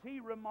why is He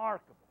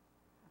remarkable?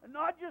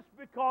 Not just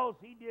because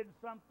He did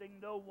something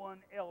no one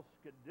else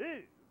could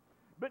do,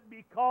 but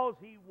because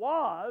He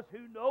was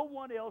who no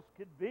one else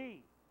could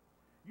be.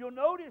 You'll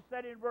notice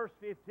that in verse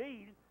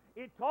 15,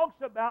 it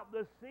talks about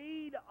the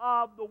seed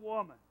of the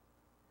woman.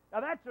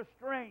 Now that's a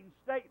strange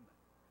statement,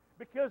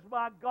 because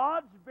by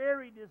God's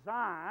very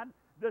design,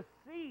 the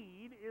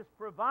seed is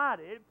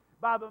provided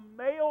by the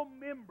male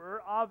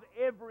member of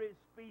every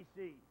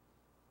species.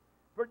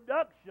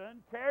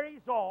 Production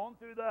carries on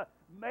through the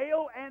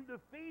male and the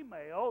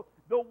female.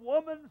 The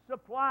woman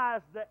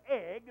supplies the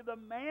egg, the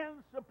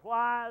man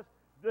supplies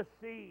the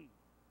seed.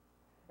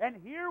 And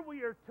here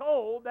we are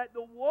told that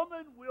the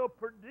woman will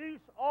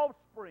produce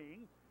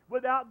offspring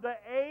without the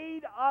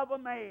aid of a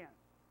man.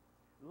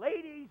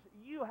 Ladies,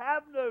 you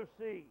have no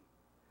seed.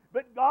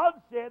 But God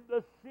said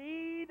the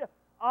seed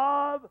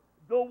of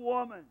the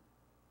woman.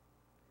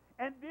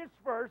 And this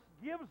verse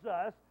gives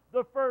us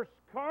the first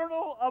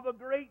kernel of a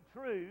great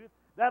truth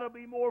that'll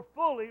be more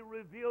fully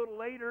revealed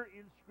later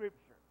in Scripture.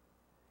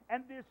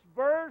 And this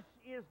verse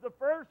is the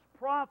first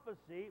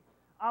prophecy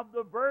of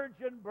the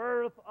virgin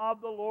birth of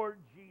the Lord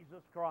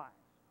Jesus Christ.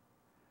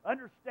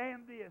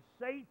 Understand this,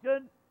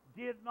 Satan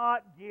did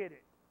not get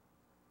it.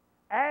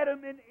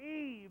 Adam and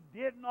Eve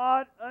did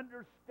not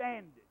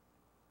understand it.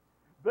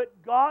 But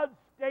God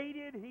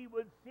stated He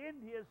would send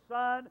His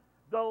Son,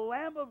 the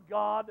Lamb of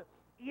God,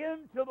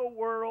 into the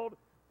world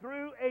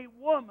through a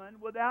woman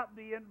without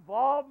the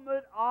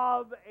involvement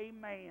of a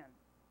man.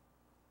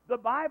 The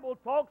Bible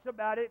talks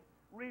about it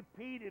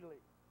repeatedly.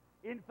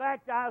 In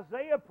fact,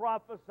 Isaiah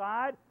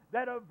prophesied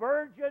that a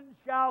virgin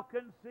shall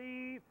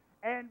conceive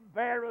and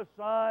bear a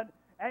son,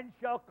 and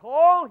shall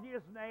call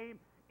his name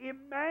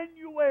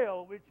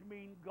Emmanuel, which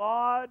means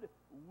God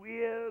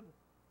with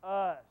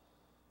us.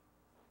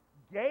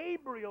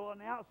 Gabriel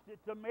announced it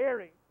to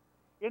Mary.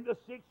 In the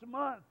 6th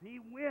month, he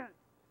went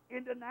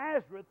into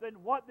Nazareth,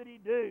 and what did he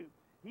do?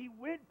 He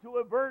went to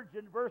a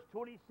virgin, verse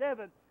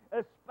 27,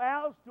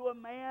 espoused to a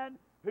man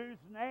whose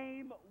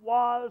name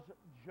was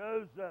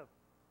Joseph.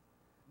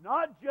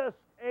 Not just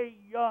a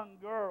young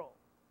girl,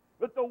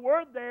 but the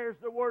word there is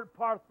the word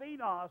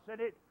Parthenos,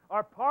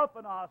 or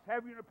Parthenos,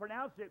 however you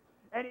pronounce it,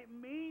 and it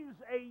means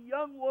a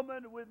young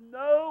woman with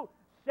no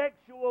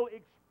sexual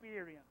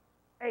experience,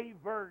 a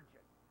virgin,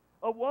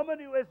 a woman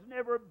who has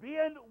never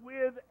been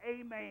with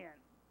a man.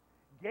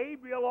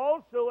 Gabriel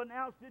also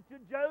announced it to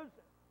Joseph.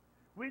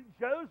 When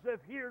Joseph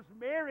hears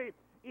Mary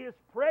is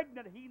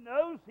pregnant, he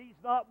knows he's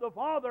not the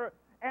father,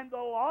 and the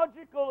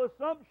logical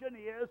assumption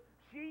is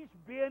she's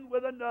been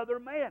with another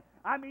man.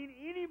 I mean,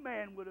 any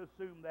man would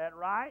assume that,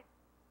 right?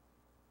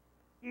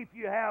 If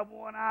you have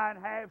one eye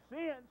and have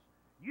sense,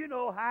 you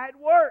know how it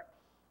works.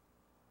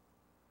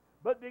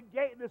 But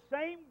the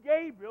same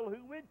Gabriel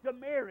who went to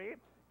Mary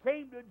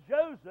came to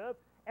Joseph,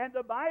 and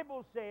the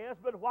Bible says,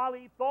 but while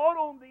he thought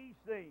on these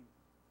things,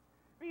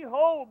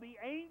 behold, the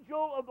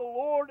angel of the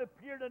Lord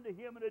appeared unto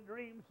him in a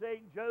dream,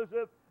 saying,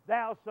 Joseph,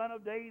 thou son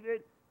of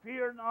David,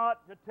 fear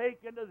not to take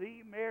unto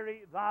thee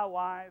Mary thy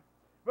wife,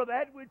 for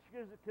that which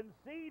is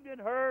conceived in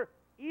her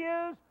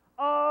is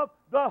of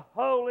the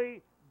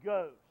Holy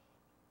Ghost.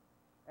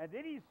 And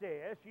then he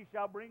says, she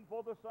shall bring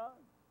forth a son.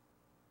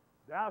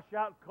 Thou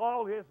shalt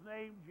call his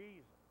name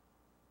Jesus.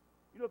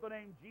 You know what the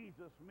name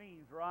Jesus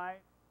means, right?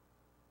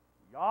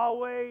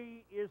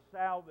 Yahweh is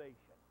salvation.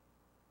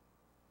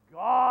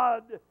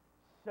 God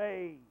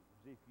saves,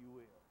 if you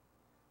will.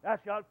 Thou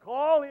shalt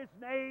call his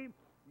name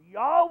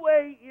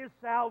Yahweh is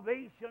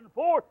salvation,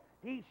 for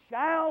he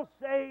shall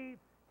save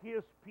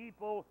his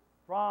people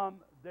from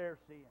their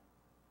sins.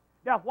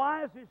 Now,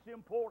 why is this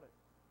important?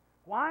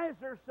 Why is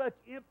there such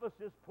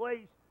emphasis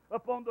placed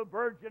upon the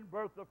virgin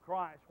birth of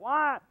Christ?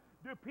 Why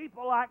do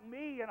people like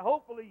me and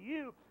hopefully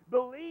you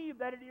believe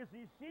that it is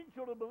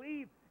essential to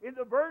believe in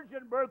the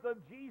virgin birth of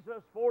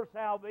Jesus for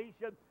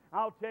salvation?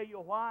 I'll tell you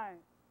why.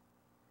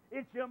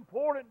 It's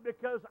important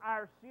because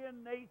our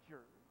sin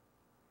nature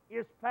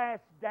is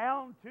passed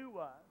down to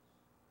us,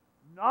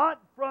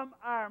 not from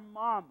our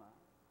mama,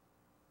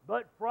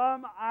 but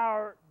from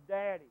our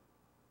daddy.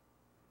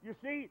 You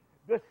see,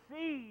 the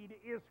seed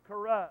is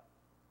corrupt.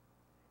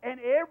 And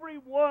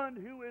everyone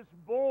who is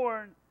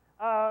born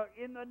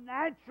in the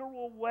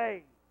natural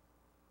way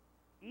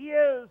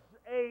is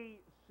a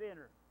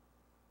sinner.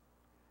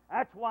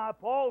 That's why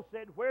Paul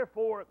said,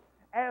 wherefore,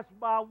 as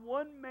by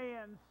one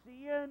man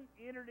sin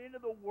entered into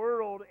the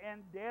world,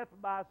 and death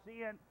by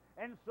sin,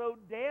 and so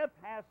death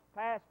has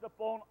passed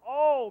upon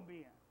all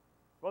men,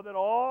 for that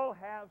all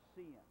have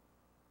sinned.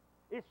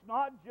 It's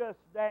not just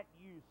that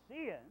you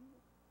sin,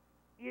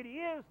 it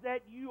is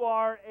that you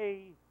are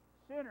a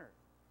sinner.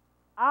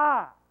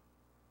 I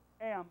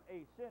am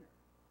a sinner.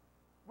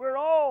 We're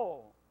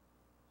all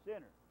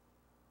sinners.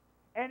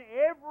 And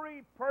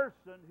every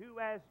person who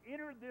has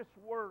entered this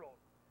world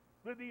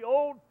through the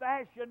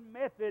old-fashioned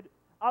method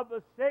of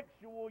a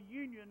sexual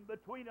union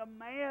between a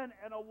man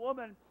and a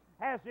woman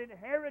has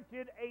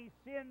inherited a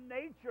sin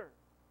nature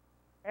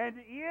and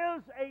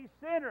is a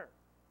sinner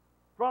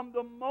from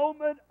the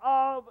moment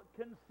of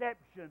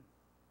conception.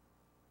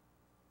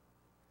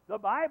 The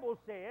Bible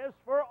says,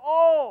 for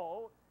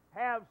all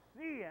have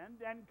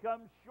sinned and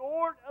come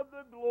short of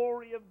the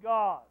glory of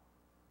God.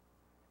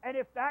 And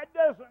if that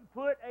doesn't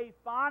put a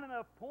fine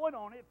enough point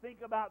on it, think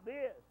about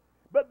this.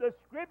 But the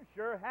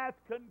Scripture hath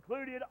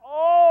concluded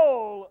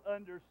all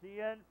under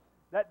sin,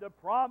 that the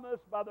promise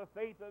by the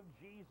faith of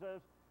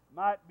Jesus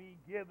might be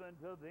given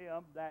to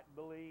them that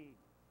believe.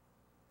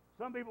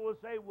 Some people will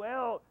say,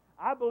 well,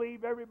 I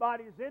believe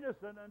everybody's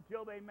innocent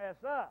until they mess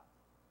up.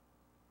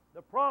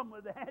 The problem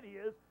with that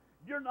is,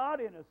 you're not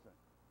innocent.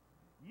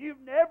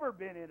 You've never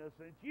been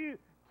innocent. You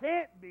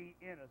can't be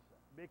innocent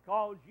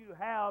because you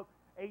have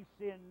a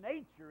sin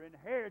nature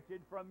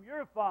inherited from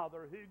your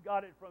father, who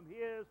got it from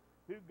his,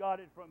 who got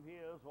it from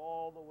his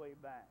all the way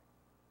back.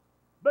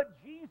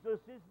 But Jesus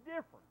is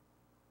different.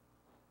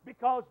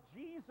 Because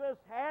Jesus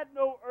had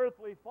no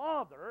earthly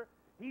father,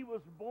 he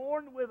was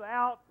born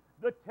without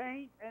the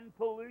taint and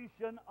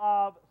pollution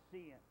of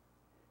sin.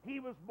 He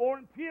was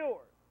born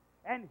pure,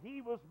 and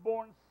he was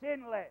born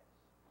sinless.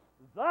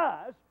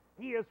 Thus,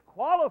 he is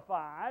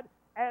qualified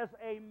as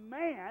a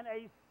man,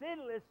 a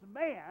sinless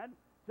man,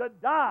 to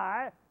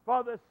die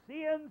for the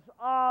sins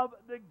of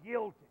the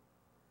guilty.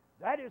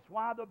 That is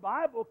why the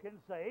Bible can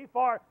say,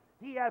 for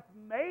he hath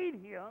made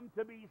him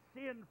to be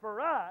sin for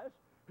us,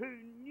 who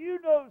knew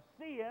no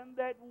sin,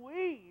 that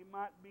we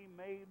might be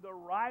made the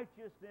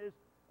righteousness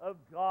of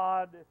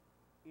God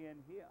in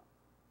him.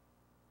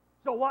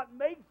 So what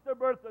makes the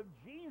birth of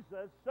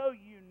Jesus so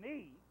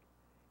unique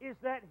is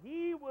that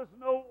he was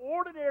no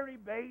ordinary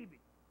baby,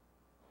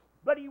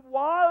 but he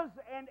was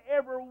and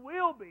ever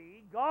will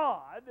be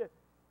God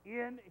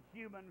in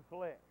human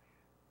flesh.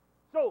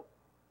 So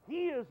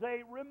he is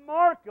a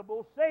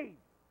remarkable Savior.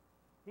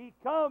 He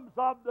comes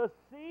of the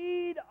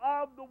seed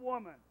of the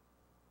woman,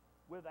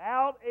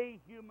 without a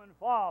human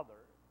father.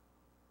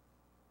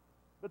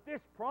 But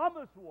this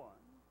promised one,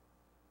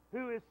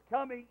 who is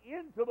coming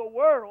into the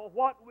world,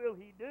 what will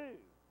he do?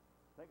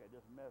 I think I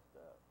just messed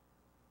up.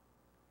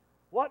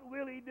 What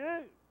will he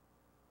do?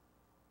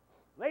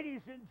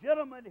 Ladies and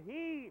gentlemen,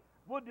 he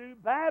will do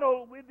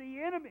battle with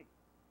the enemy.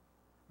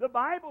 The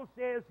Bible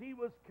says he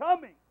was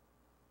coming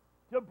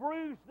to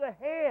bruise the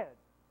head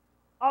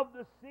of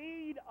the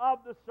seed of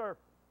the serpent.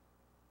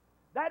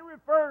 That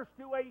refers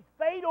to a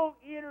fatal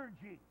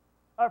energy,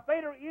 a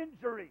fatal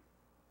injury.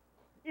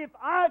 If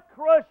I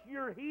crush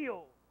your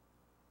heel,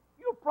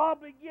 you'll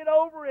probably get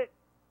over it.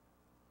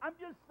 I'm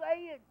just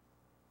saying.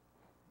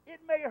 It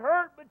may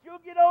hurt, but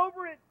you'll get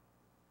over it.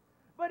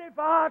 But if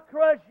I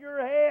crush your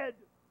head,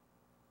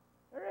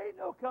 there ain't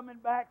no coming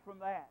back from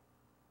that.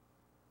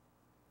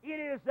 It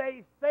is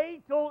a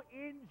fatal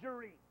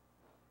injury.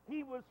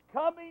 He was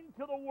coming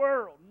to the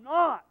world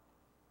not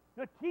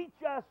to teach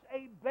us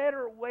a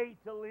better way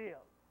to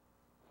live.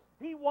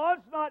 He was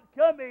not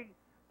coming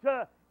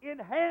to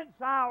enhance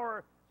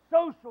our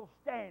social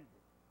standing.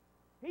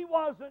 He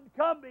wasn't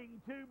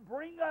coming to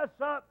bring us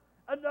up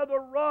another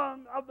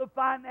rung of the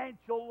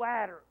financial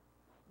ladder.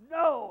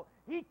 No,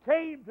 he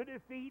came to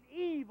defeat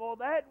evil.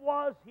 That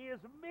was his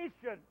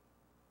mission.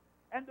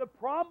 And the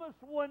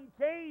promised one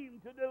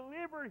came to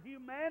deliver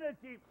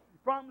humanity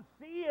from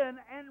sin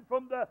and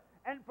from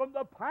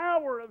the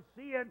power of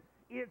sin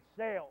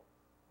itself.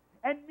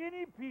 And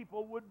many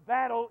people would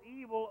battle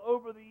evil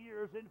over the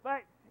years. In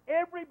fact,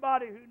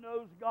 everybody who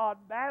knows God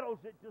battles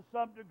it to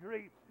some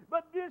degree.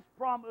 But this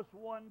promised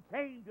one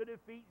came to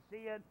defeat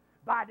sin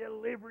by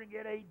delivering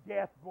it a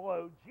death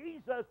blow.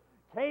 Jesus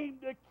came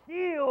to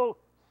kill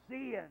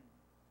sin.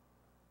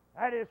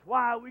 That is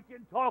why we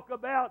can talk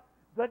about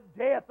the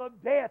death of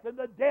death and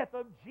the death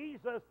of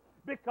Jesus,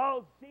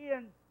 because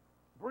sin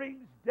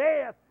brings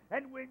death.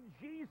 And when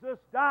Jesus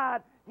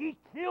died, He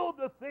killed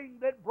the thing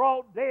that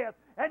brought death.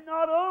 And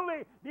not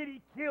only did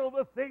He kill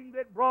the thing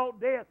that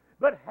brought death,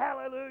 but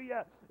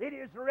hallelujah, in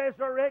His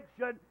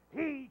resurrection,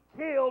 He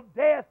killed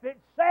death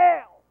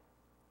itself.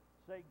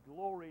 Say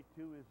glory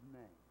to His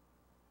name.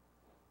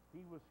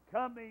 He was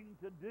coming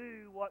to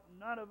do what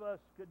none of us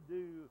could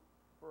do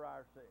for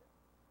ourselves.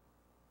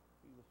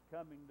 He was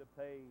coming to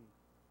pay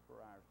for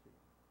our sins.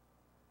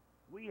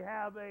 We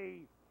have a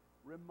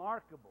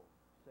remarkable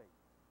Savior.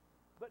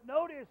 But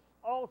notice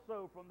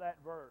also from that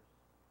verse,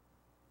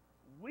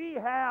 we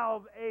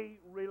have a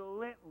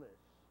relentless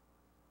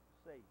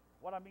Savior.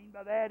 What I mean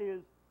by that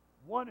is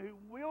one who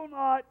will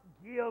not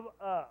give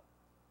up.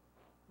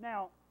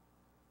 Now,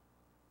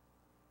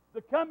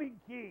 the coming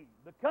King,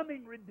 the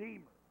coming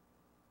Redeemer,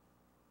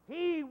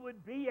 He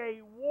would be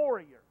a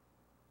warrior.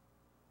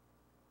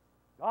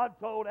 God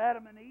told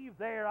Adam and Eve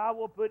there, I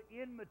will put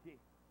enmity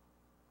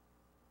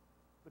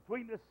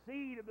between the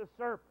seed of the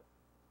serpent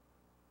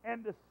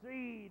and the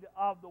seed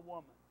of the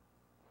woman.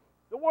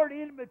 The word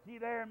enmity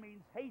there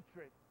means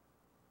hatred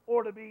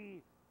or to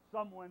be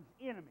someone's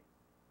enemy.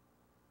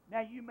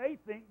 Now you may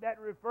think that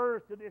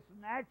refers to this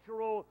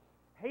natural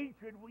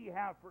hatred we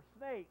have for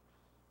snakes.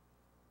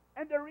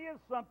 And there is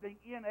something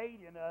innate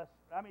in us,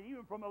 I mean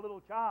even from a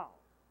little child.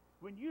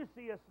 When you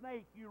see a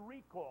snake, you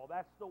recoil.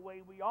 That's the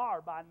way we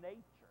are by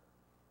nature.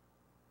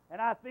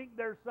 And I think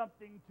there's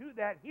something to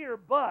that here,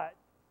 but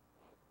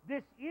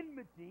this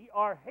enmity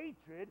or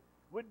hatred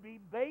would be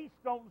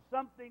based on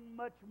something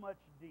much, much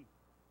deeper.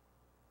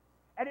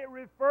 And it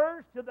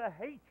refers to the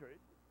hatred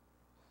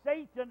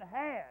Satan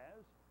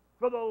has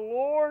for the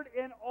Lord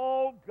and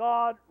all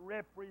God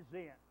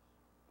represents.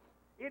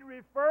 It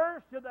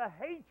refers to the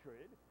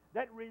hatred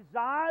that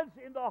resides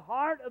in the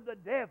heart of the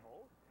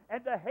devil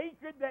and the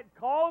hatred that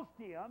caused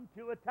him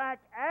to attack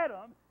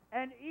Adam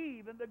and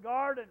Eve in the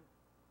garden.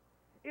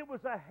 It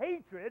was a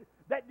hatred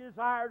that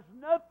desires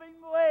nothing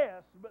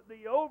less but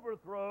the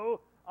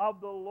overthrow of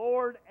the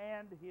Lord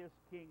and His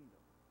kingdom.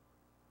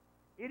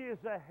 It is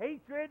a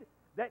hatred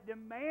that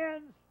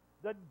demands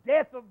the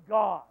death of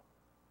God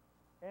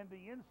and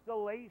the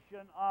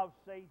installation of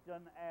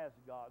Satan as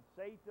God.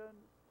 Satan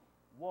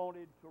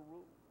wanted to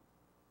rule.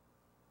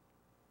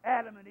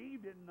 Adam and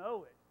Eve didn't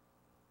know it,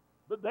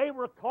 but they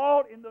were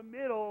caught in the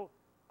middle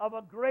of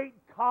a great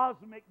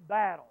cosmic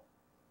battle,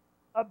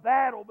 a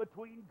battle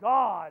between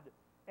God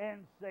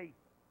and Satan.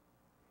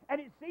 And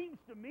it seems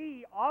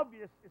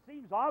obvious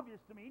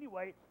to me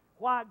anyway,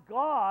 why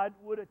God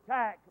would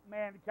attack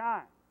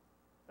mankind.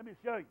 Let me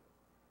show you.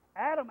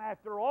 Adam,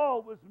 after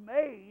all, was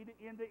made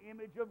in the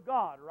image of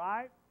God,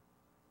 right?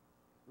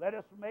 Let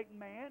us make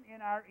man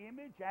in our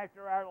image,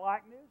 after our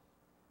likeness.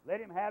 Let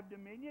him have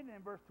dominion.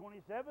 In verse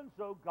 27,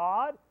 so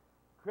God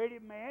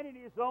created man in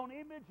His own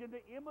image. In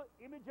the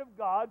image of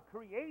God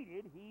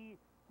created He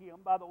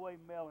him. By the way,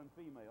 male and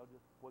female,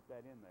 just put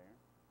that in there.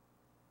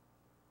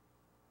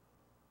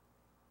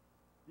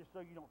 Just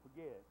so you don't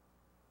forget.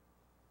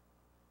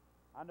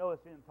 I know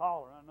it's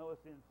intolerant. I know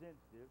it's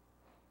insensitive.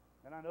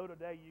 And I know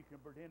today you can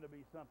pretend to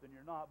be something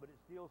you're not, but it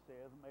still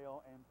says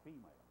male and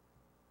female.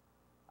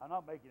 I'm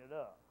not making it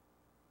up.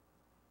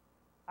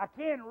 I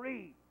can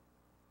read.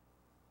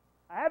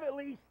 I have at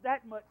least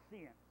that much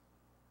sense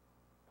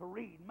to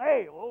read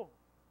male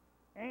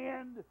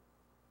and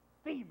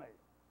female.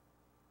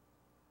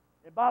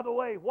 And by the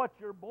way, what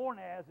you're born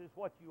as is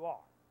what you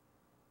are.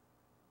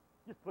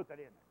 Just put that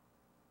in there.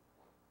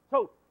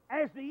 So,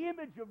 as the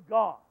image of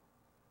God,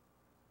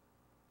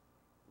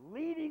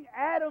 leading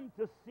Adam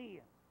to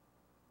sin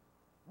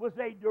was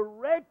a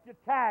direct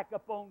attack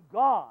upon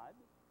God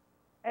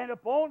and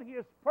upon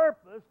His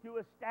purpose to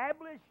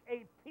establish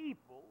a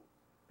people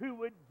who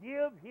would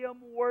give Him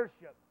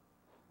worship.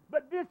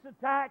 But this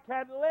attack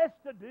had less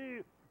to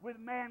do with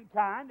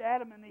mankind,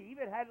 Adam and Eve.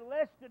 It had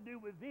less to do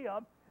with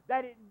them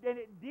than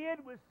it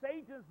did with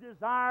Satan's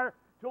desire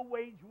to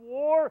wage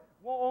war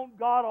on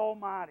God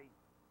Almighty.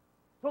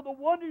 So the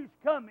one who's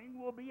coming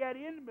will be at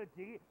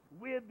enmity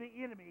with the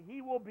enemy.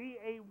 He will be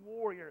a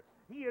warrior.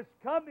 He is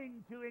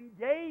coming to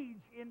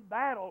engage in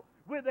battle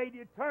with a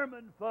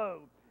determined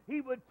foe.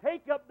 He would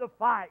take up the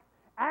fight.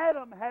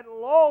 Adam had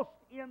lost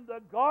in the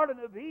Garden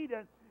of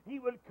Eden. He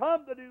would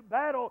come to do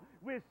battle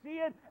with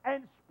sin,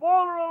 and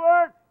spoiler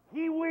alert,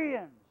 he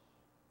wins.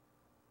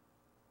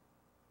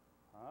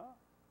 Huh?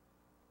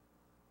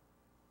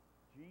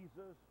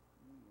 Jesus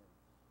wins.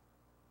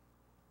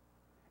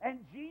 And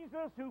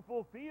Jesus, who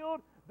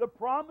fulfilled the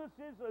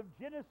promises of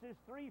Genesis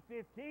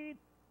 3:15,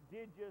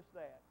 did just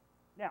that.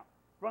 Now,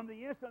 from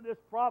the instant this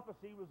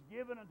prophecy was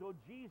given until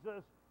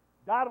Jesus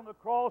died on the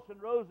cross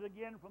and rose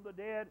again from the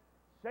dead,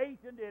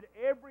 Satan did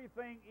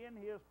everything in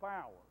his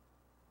power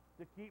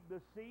to keep the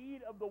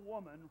seed of the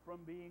woman from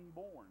being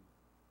born.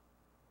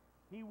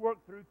 He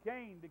worked through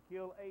Cain to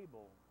kill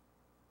Abel,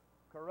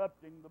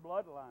 corrupting the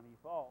bloodline, he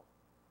thought.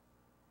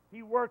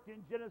 He worked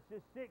in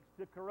Genesis 6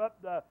 to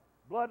corrupt the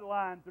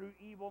bloodline through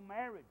evil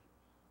marriages.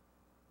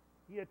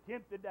 He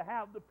attempted to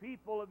have the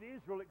people of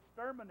Israel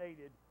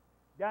exterminated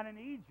down in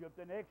Egypt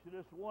in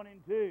Exodus 1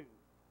 and 2.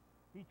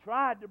 He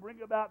tried to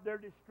bring about their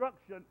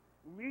destruction,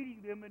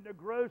 leading them into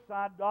gross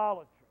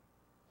idolatry.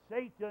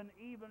 Satan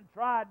even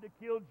tried to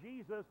kill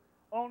Jesus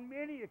on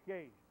many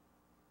occasions.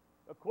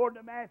 According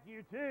to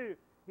Matthew 2,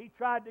 he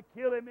tried to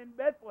kill him in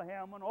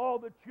Bethlehem when all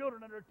the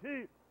children under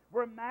 2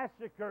 were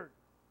massacred.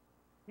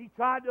 He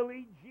tried to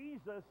lead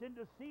Jesus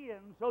into sin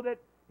so that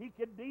he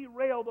could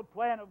derail the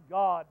plan of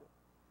God.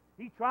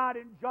 He tried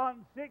in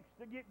John 6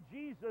 to get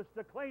Jesus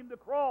to claim the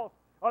cross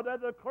or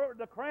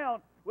the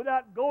crown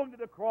without going to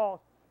the cross.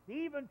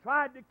 He even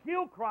tried to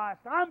kill Christ,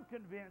 I'm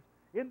convinced,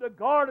 in the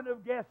Garden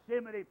of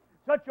Gethsemane.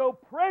 Such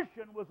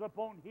oppression was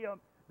upon him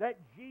that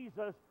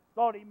Jesus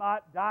thought he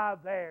might die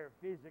there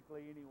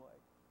physically anyway.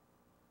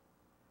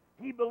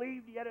 He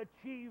believed he had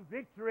achieved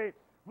victory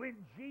when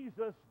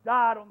Jesus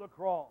died on the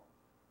cross.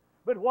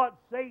 But what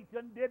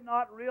Satan did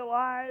not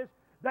realize,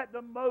 that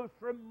the most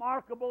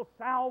remarkable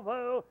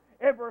salvo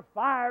ever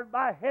fired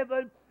by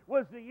heaven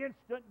was the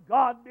instant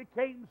God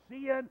became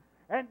sin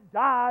and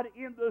died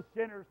in the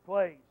sinner's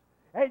place.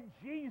 And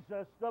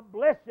Jesus, the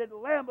blessed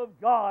Lamb of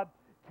God,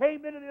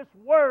 came into this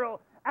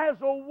world as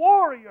a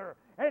warrior,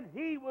 and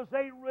He was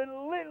a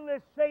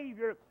relentless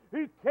Savior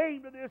who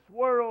came to this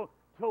world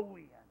to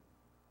win.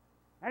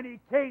 And He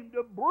came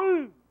to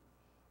bruise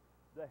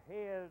the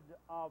head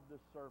of the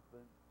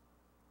serpent,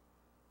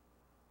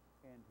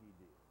 and He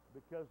did.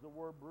 Because the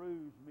word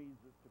bruise means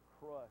it's to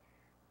crush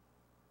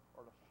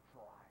or to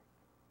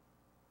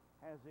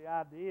strike. Has the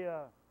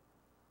idea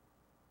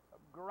of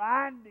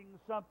grinding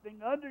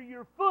something under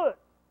your foot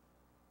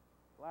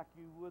like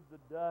you would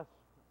the dust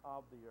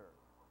of the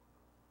earth.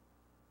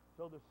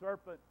 So the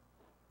serpent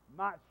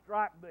might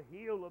strike the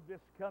heel of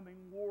this coming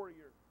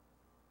warrior,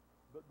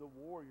 but the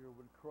warrior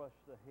would crush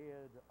the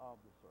head of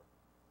the serpent.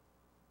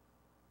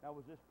 Now,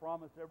 was this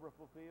promise ever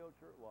fulfilled?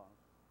 Sure it was.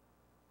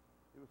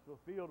 It was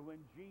fulfilled when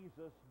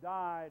Jesus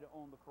died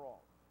on the cross.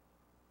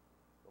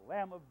 The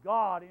Lamb of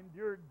God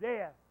endured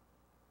death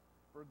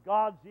for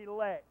God's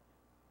elect.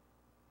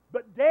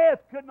 But death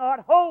could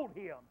not hold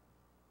Him.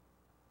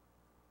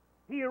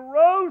 He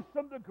arose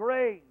from the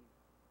grave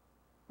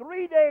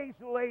 3 days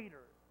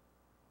later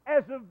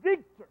as a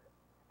victor,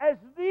 as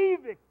the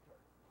victor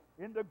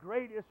in the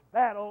greatest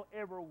battle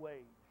ever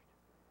waged.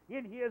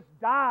 In His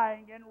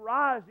dying and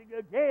rising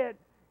again,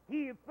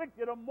 He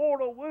inflicted a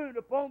mortal wound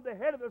upon the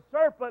head of the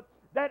serpent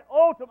that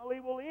ultimately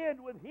will end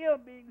with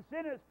Him being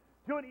sentenced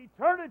to an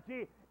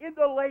eternity in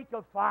the lake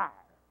of fire.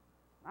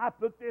 I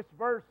put this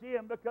verse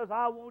in because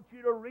I want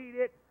you to read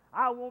it.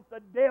 I want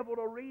the devil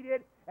to read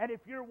it. And if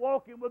you're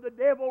walking with the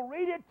devil,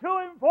 read it to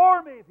him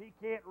for me if he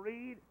can't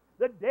read.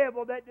 The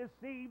devil that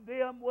deceived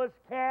them was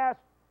cast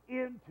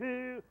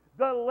into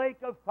the lake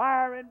of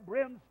fire and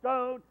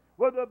brimstone,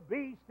 where the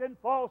beast and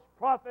false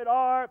prophet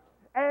are,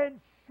 and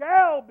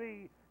shall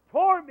be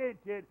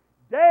tormented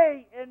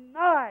day and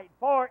night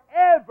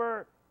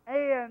forever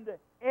and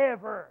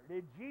ever.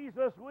 Did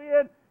Jesus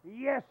win?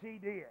 Yes, He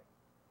did.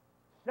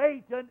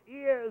 Satan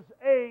is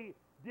a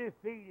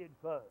defeated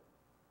foe.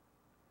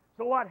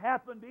 So what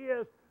happened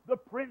is the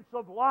Prince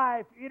of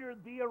Life entered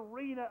the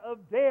arena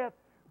of death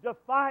to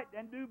fight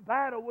and do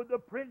battle with the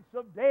Prince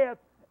of Death,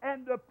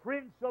 and the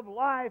Prince of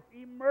Life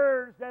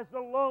emerged as the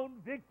lone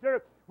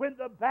victor when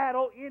the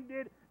battle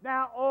ended.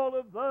 Now all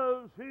of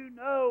those who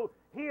know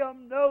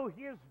Him know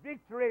His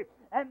victory,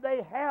 and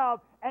they have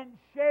and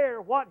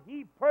share what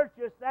He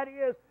purchased. That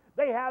is,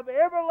 they have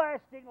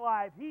everlasting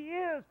life. He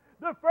is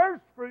the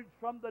first fruits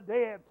from the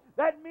dead.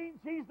 That means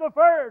He's the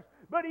first,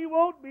 but He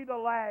won't be the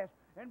last.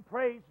 And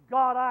praise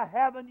God, I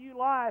have a new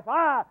life.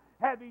 I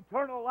have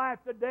eternal life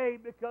today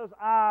because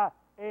I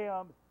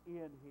am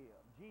in Him.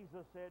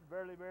 Jesus said,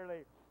 verily, verily,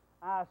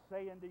 I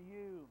say unto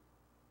you,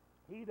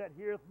 he that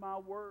heareth my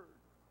word,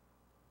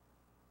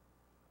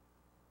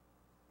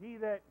 he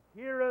that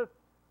heareth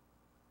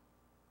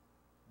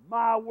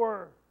my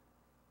word.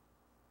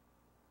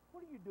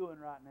 What are you doing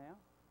right now?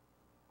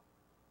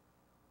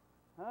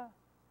 Huh?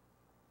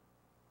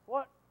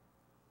 What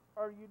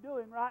are you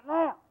doing right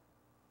now?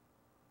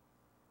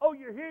 Oh,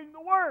 you're hearing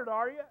the word,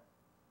 are you?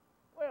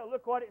 Well,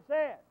 look what it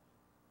says.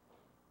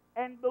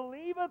 And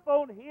believeth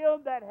on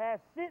Him that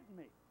hath sent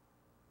me,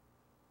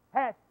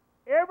 hath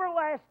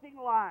everlasting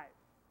life,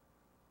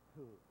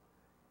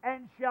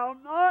 and shall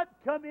not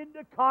come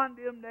into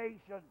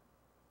condemnation.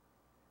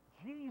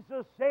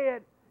 Jesus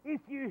said, if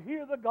you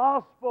hear the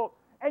gospel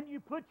and you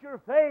put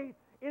your faith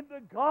in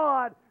the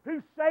God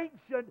who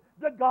sanctioned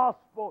the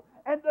gospel,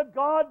 and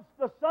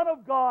the Son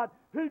of God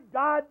who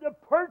died to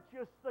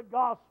purchase the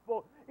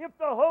gospel, if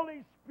the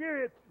Holy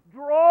Spirit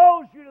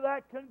draws you to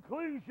that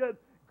conclusion,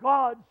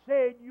 God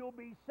said you'll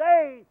be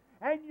saved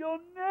and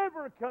you'll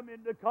never come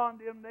into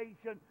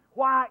condemnation.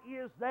 Why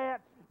is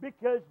that?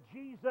 Because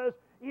Jesus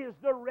is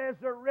the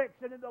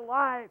resurrection and the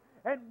life,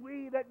 and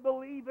we that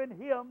believe in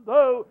Him,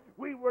 though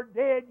we were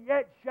dead,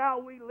 yet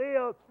shall we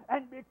live.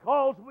 And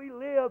because we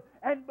live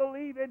and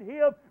believe in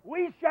Him,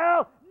 we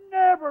shall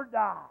never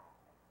die.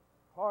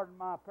 Pardon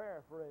my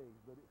paraphrase,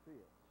 but it fits.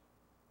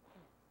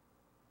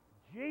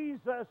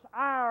 Jesus,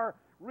 our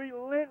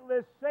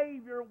relentless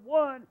Savior,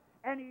 won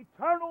an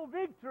eternal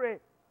victory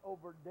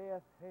over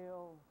death,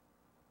 hell,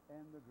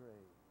 and the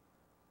grave.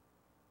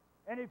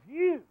 And if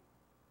you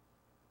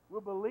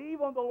will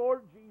believe on the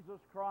Lord Jesus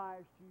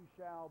Christ, you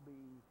shall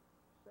be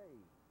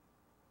saved.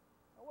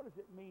 Now, what does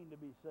it mean to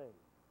be saved?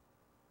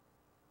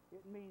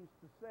 It means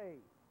to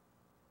save,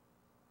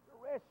 to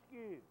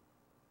rescue,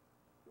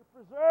 to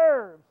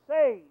preserve,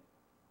 save,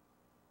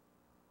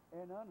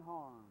 and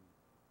unharmed.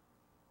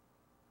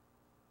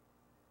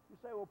 You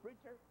say, well,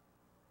 preacher,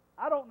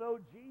 I don't know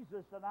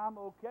Jesus and I'm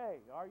okay.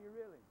 Are you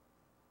really?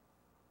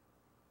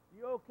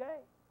 You okay?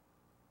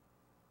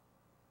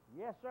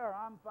 Yes, sir,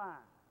 I'm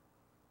fine.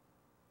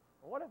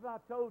 Well, what if I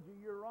told you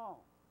you're wrong?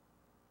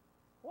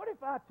 What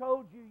if I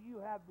told you you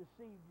have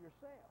deceived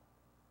yourself?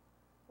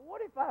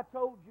 What if I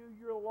told you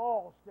you're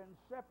lost and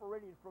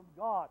separated from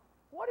God?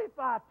 What if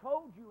I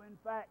told you, in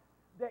fact,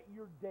 that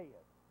you're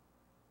dead?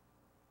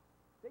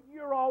 That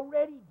you're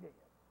already dead?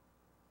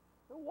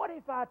 What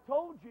if I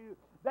told you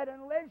that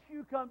unless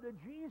you come to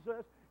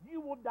Jesus,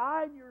 you will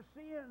die in your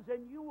sins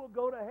and you will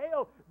go to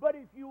hell? But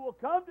if you will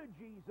come to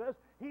Jesus,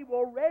 He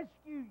will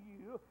rescue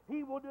you,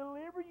 He will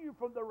deliver you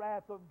from the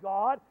wrath of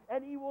God,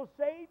 and He will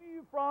save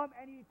you from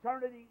an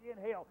eternity in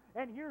hell.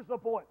 And here's the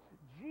point.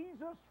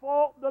 Jesus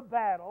fought the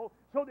battle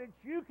so that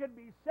you can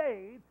be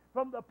saved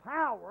from the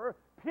power,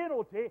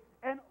 penalty,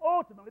 and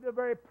ultimately the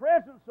very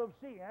presence of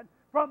sin,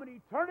 from an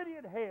eternity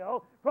in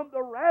hell, from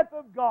the wrath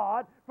of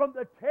God, from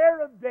the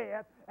terror of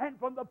death, and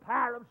from the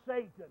power of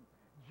Satan.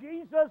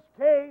 Jesus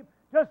came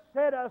to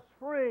set us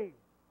free.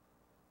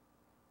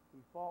 He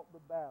fought the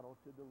battle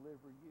to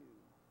deliver you.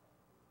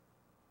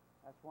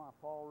 That's why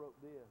Paul wrote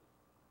this,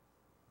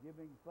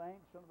 giving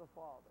thanks unto the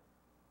Father,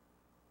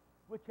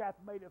 which hath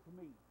made us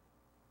meet.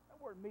 That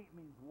word meet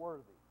means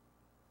worthy.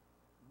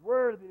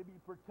 Worthy to be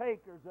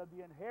partakers of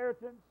the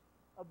inheritance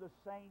of the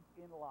saints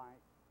in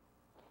light,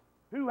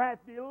 who hath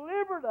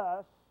delivered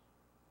us,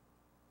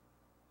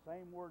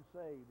 same word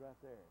saved right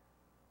there,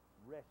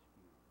 rescued,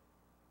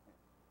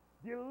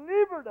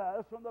 delivered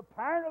us from the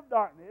power of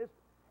darkness,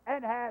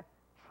 and hath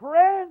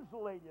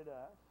translated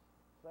us,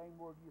 same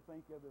word you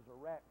think of as a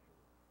rapture,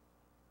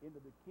 into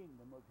the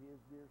kingdom of His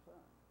dear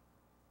Son,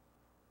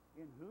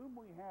 in whom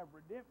we have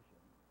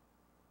redemption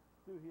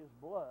through His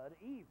blood,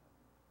 even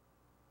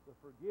the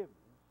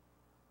forgiveness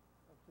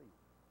of sin.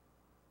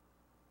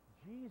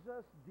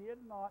 Jesus did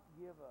not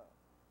give up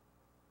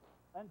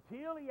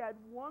until He had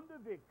won the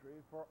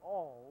victory for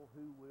all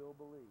who will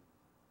believe.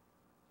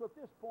 So at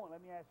this point,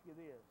 let me ask you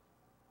this.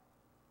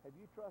 Have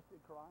you trusted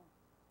Christ?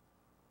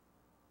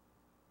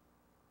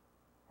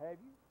 Have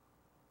you?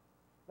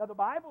 Now the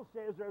Bible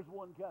says there's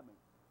one coming.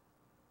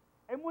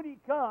 And when He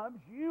comes,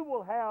 you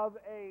will have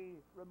a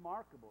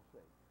remarkable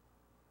Savior.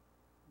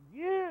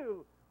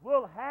 You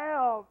will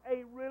have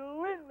a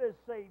relentless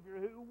Savior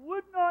who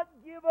would not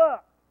give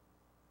up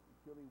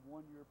until He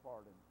won your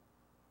pardon.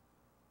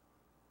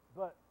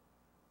 But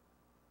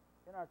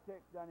in our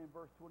text down in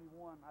verse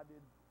 21, I said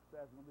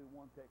I was going to do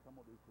one text. I'm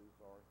going to do two,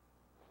 sorry.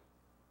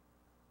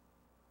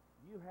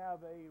 You have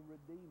a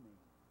redeeming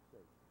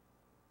Savior.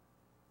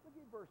 Look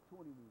at verse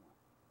 21.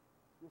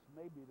 This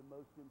may be the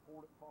most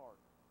important part.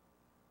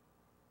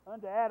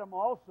 Unto Adam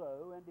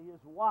also, and to his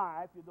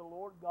wife, did the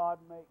Lord God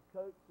make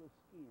coats of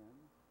skin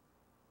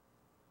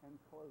and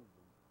clothe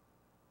them.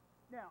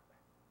 Now,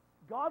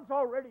 God's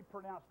already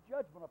pronounced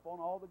judgment upon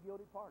all the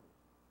guilty parties.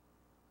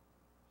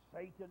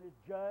 Satan is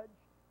judged.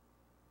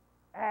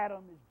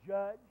 Adam is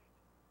judged.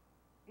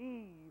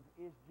 Eve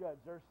is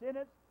judged. Their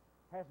sentence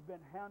has been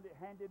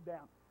handed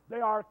down. They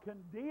are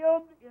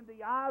condemned in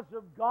the eyes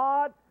of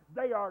God.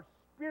 They are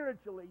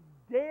spiritually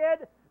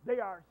dead. They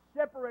are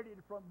separated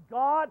from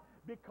God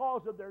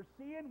because of their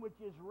sin, which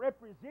is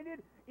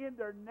represented in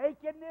their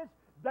nakedness.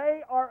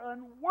 They are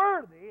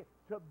unworthy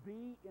to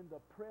be in the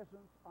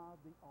presence of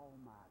the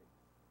Almighty.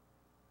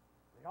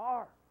 They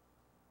are.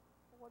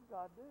 What did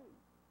God do?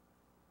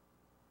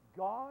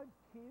 God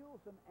kills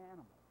an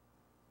animal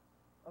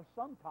of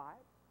some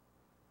type,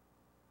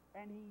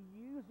 and He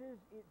uses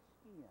its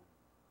skin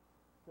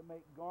to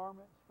make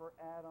garments for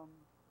Adam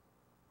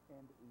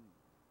and Eve.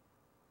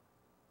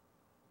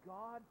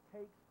 God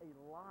takes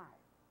a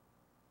life.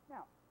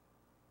 Now,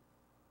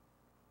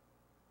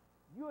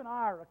 you and I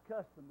are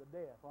accustomed to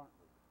death, aren't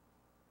we?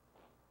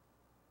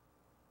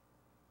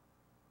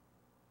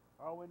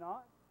 Are we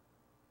not?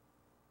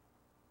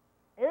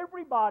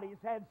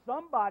 Everybody's had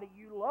somebody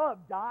you love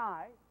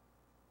die.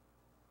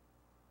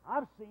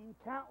 I've seen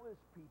countless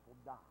people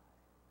die.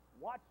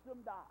 Watched them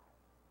die.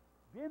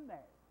 Been there.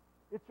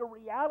 It's a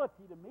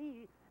reality to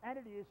me, and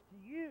it is to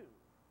you.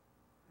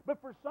 But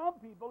for some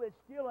people, it's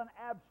still an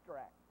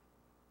abstract,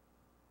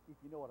 if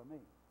you know what I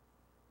mean.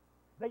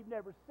 They've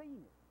never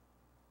seen it.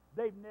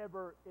 They've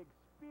never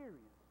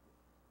experienced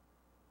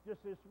it.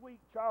 Just this week,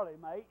 Charlie,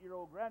 my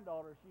 8-year-old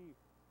granddaughter, she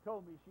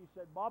told me, she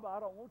said, "Baba, I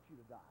don't want you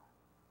to die."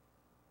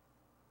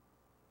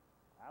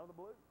 Out of the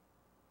blue.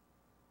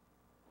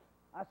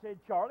 I said,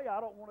 "Charlie, I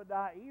don't want to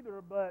die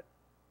either, but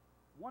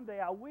one day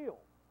I will.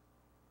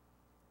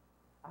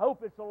 I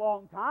hope it's a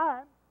long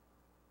time.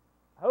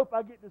 I hope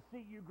I get to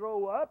see you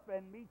grow up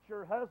and meet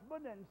your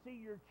husband and see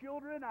your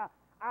children.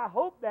 I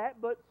hope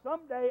that, but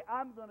someday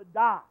I'm going to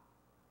die.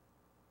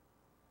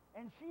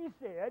 And she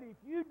said, if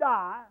you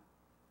die,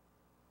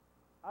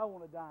 I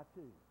want to die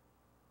too.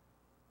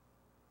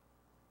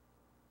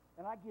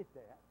 And I get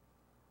that.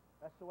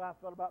 That's the way I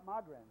felt about my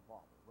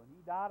grandfather. When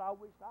he died, I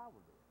wished I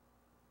were dead.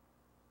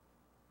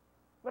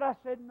 But I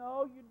said,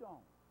 no, you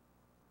don't.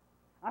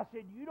 I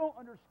said, you don't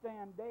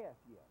understand death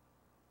yet.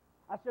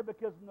 I said,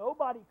 because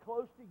nobody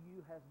close to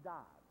you has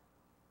died.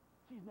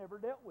 She's never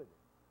dealt with it.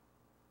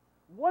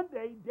 One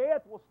day,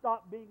 death will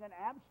stop being an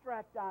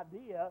abstract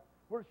idea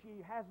where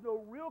she has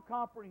no real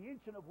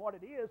comprehension of what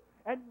it is,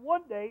 and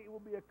one day it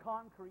will be a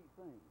concrete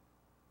thing.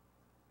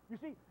 You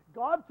see,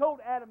 God told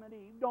Adam and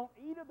Eve, don't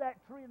eat of that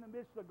tree in the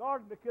midst of the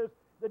garden, because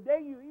the day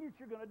you eat it,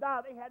 you're going to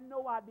die. They had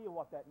no idea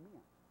what that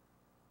meant.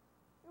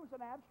 It was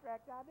an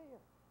abstract idea.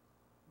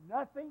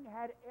 Nothing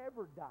had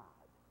ever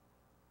died.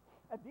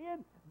 And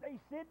then they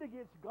sinned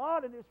against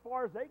God, and as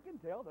far as they can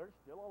tell, they're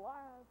still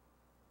alive.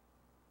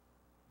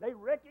 They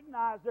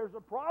recognize there's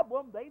a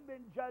problem. They've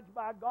been judged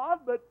by God,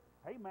 but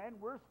hey man,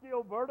 we're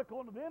still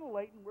vertical and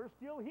ventilating. We're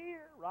still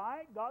here,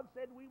 right? God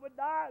said we would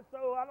die,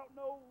 so I don't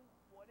know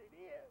what it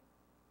is.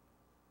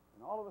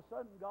 And all of a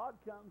sudden, God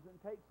comes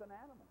and takes an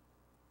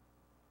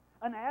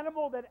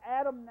animal that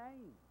Adam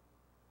named,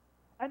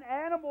 an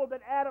animal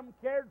that Adam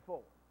cared for,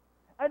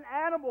 an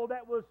animal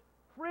that was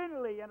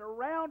friendly and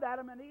around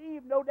Adam and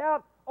Eve, no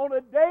doubt, on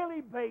a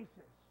daily basis.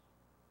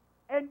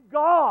 And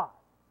God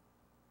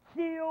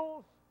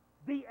kills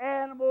the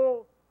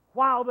animal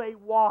while they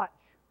watch.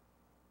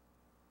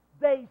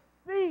 They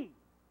see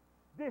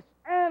this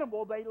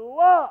animal they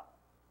love.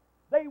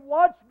 They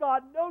watch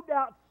God, no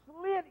doubt,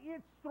 slit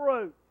its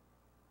throat.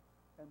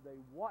 And they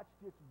watched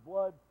its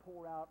blood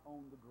pour out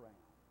on the ground.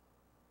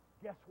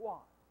 Guess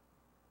what?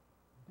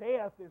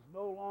 Death is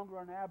no longer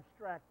an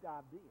abstract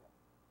idea.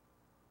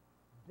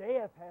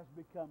 Death has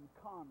become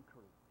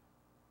concrete.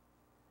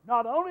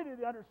 Not only do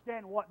they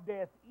understand what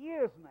death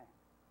is now,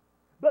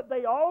 but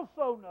they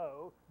also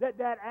know that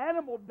that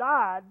animal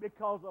died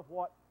because of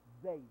what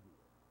they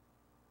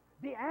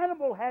did. The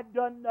animal had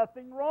done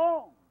nothing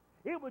wrong.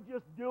 It was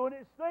just doing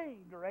its thing,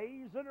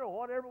 grazing or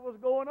whatever was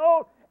going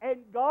on, and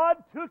God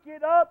took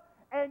it up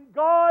and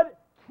God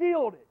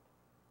killed it.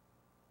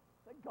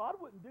 God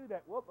wouldn't do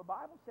that. Well, the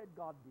Bible said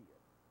God did.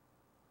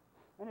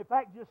 And in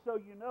fact, just so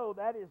you know,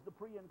 that is the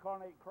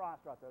pre-incarnate Christ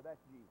right there. That's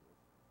Jesus.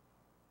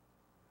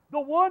 The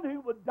one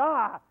who would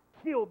die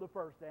killed the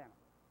first animal.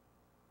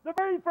 The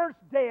very first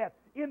death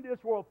in this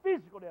world,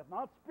 physical death,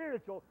 not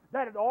spiritual,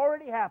 that had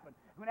already happened.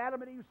 When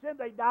Adam and Eve sinned,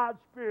 they died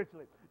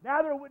spiritually.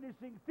 Now they're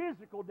witnessing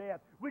physical death,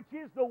 which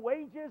is the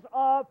wages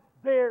of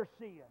their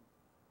sin.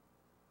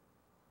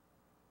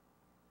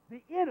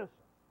 The innocent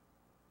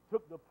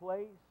took the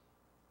place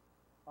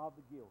of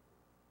the guilty.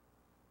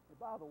 And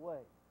by the way,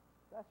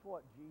 that's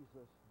what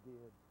Jesus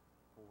did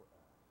for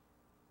us.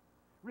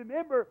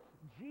 Remember,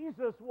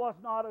 Jesus was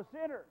not a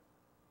sinner.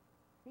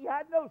 He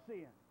had no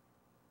sin.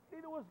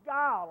 Neither was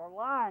guile or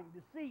lying,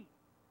 deceit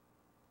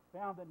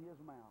found in his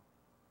mouth.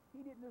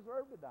 He didn't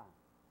deserve to die.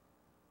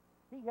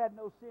 He had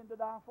no sin to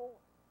die for.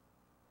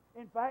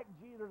 In fact,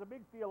 there's a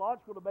big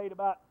theological debate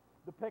about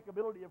the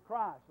peccability of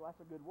Christ. Well,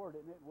 that's a good word,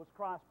 isn't it? Was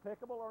Christ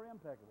peccable or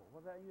impeccable?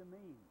 What does that even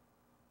mean?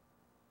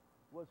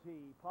 Was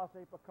he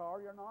posse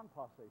peccari or non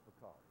posse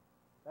peccari?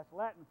 That's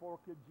Latin for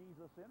could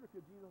Jesus sin or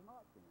could Jesus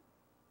not sin?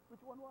 Which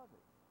one was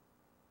it?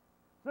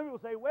 Some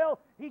people say, well,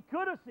 he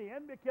could have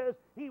sinned because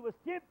he was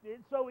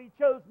tempted, so he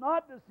chose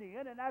not to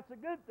sin, and that's a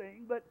good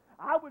thing. But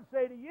I would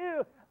say to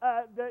you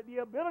that the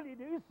ability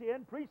to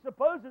sin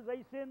presupposes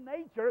a sin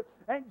nature,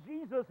 and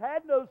Jesus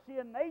had no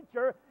sin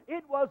nature.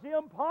 It was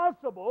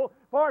impossible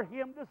for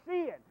him to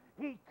sin.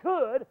 He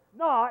could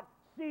not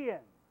sin.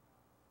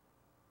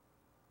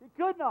 He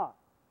could not.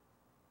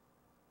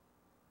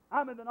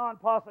 I'm in the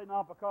non-posse,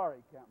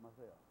 non-peccari camp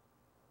myself.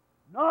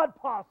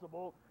 Not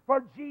possible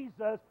for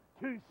Jesus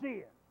to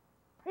sin.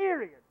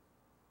 Period.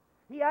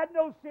 He had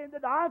no sin to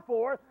die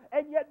for,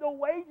 and yet the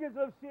wages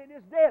of sin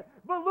is death.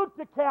 But look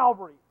to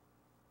Calvary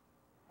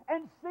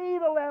and see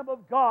the Lamb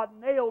of God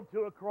nailed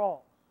to a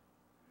cross.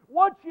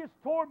 Watch his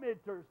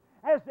tormentors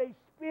as they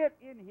spit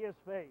in his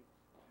face.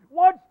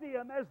 Watch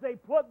them as they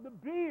put the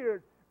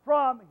beard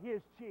from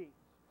his cheeks.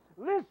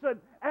 Listen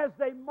as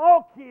they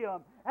mock him,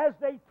 as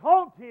they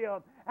taunt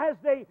him, as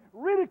they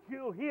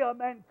ridicule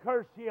him and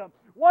curse him.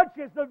 Watch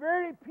as the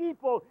very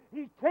people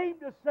he came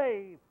to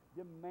save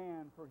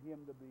demand for him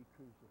to be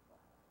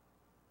crucified.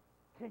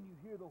 Can you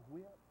hear the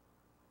whip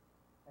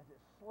as it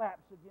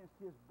slaps against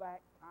his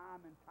back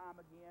time and time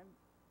again?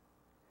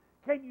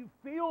 Can you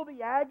feel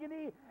the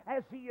agony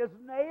as he is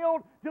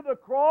nailed to the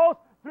cross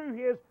through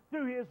his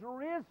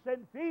wrists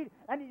and feet,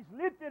 and he's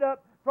lifted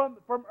up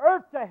from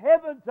earth to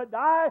heaven to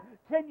die?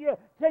 Can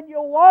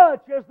you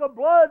watch as the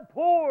blood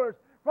pours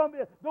from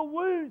the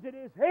wounds in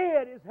his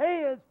head, his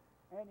hands,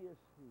 and his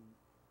feet?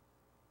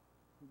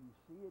 Can you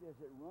see it as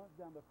it runs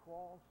down the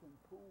cross and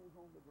pools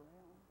on the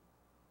ground?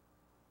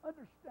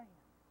 Understand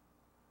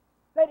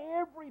that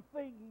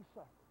everything he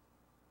suffered,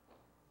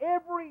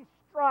 every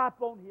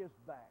stripe on his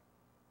back,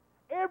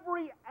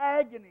 every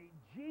agony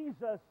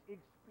Jesus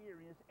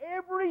experienced,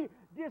 every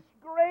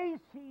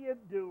disgrace He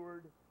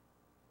endured,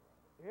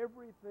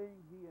 everything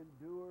He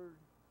endured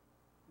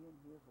in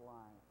His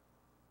life,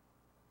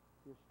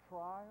 His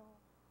trial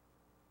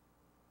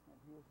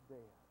and His death,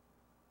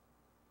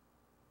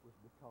 was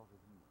because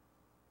of you.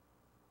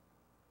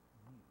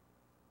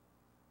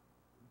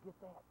 You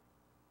get that?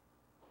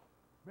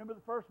 Remember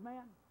the first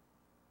man?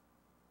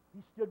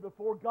 He stood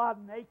before God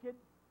naked.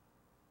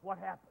 What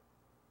happened?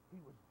 He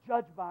was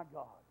judged by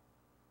God.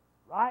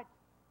 Right?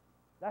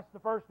 That's the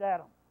first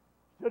Adam.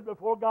 Stood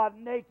before God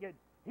naked.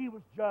 He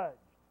was judged.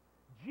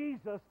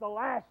 Jesus, the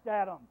last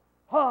Adam,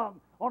 hung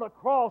on a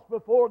cross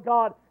before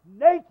God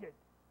naked.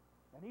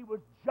 And He was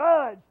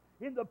judged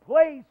in the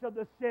place of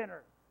the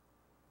sinner.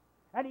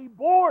 And He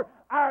bore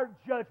our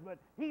judgment.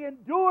 He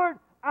endured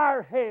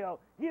our hell.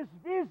 His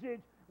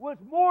visage was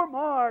more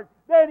marred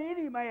than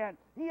any man.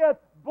 He hath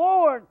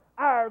borne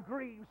our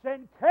griefs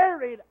and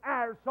carried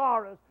our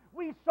sorrows.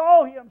 We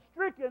saw Him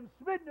stricken,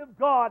 smitten of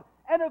God,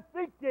 and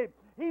afflicted.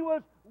 He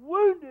was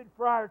wounded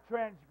for our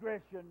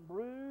transgression,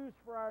 bruised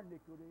for our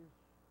iniquities.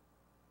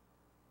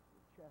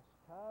 The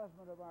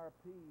chastisement of our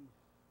peace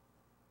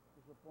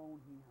was upon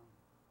Him.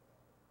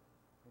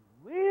 And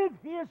with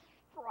His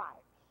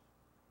stripes,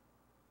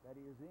 that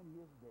is, in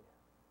His death,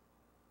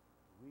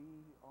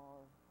 we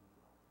are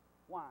healed.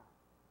 Why?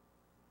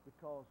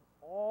 Because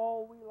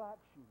all we like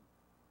sheep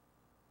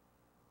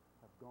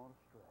have gone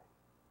astray.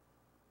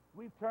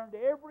 We've turned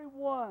every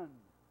one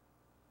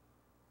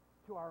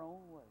to our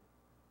own way.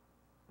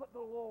 But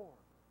the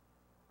Lord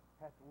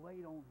hath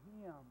laid on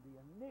Him the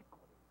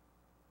iniquity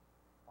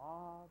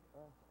of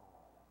us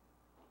all.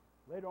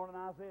 Later on in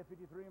Isaiah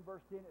 53 and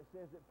verse 10, it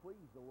says it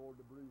pleased the Lord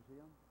to bruise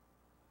Him.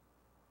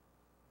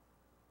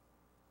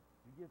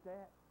 You get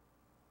that?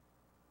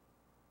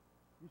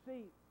 You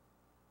see,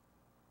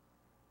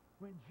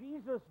 when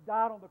Jesus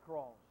died on the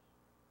cross,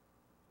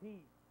 He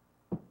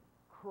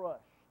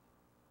crushed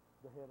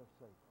the head of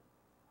Satan.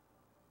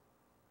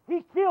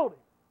 He killed him.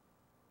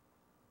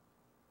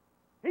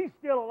 He's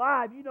still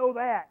alive, you know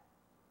that.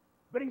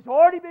 But He's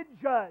already been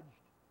judged,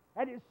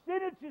 and His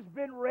sentence has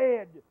been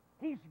read.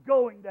 He's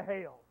going to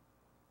hell.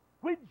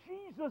 When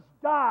Jesus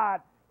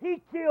died,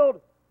 He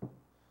killed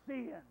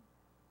sin.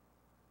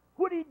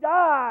 When He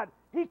died,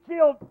 He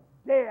killed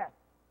death.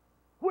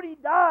 When He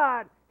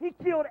died, He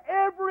killed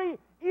every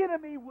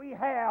enemy we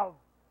have.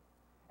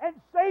 And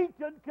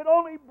Satan could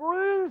only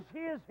bruise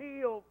His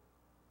heel.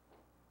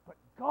 But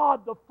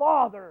God the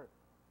Father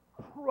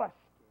crushed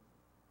Him.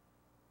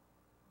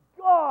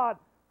 God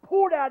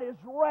poured out His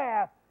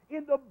wrath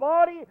in the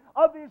body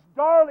of His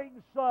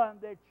darling Son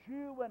that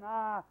you and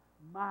I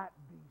might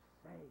be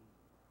saved.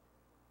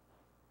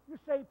 You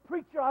say,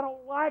 preacher, I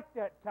don't like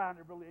that kind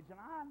of religion.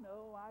 I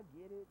know, I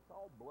get it. It's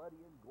all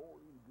bloody and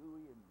gory and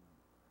gooey and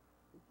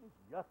it's just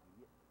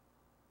yucky.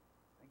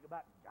 Think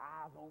about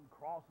guys on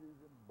crosses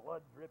and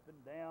blood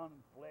dripping down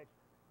and flesh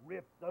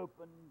ripped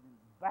open and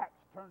backs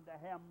turned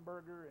to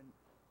hamburger and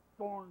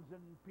thorns in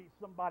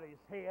somebody's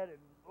head and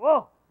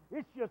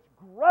it's just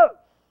gross.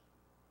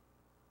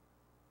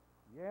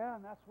 Yeah,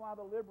 and that's why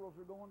the liberals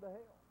are going to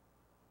hell.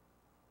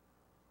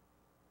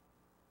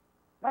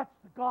 That's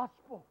the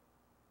gospel.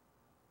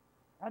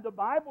 And the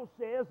Bible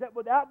says that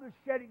without the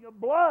shedding of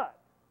blood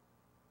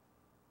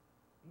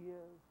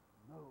is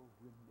no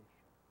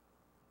remission.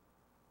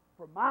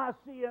 For my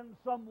sins,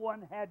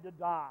 someone had to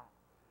die.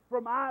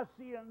 For my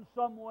sins,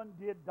 someone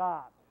did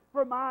die.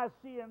 For my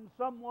sins,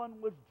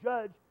 someone was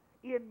judged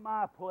in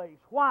my place.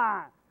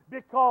 Why?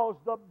 Because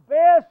the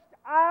best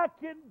I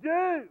can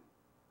do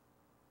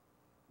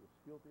is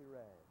filthy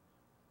rags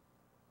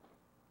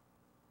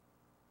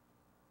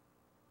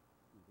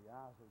in the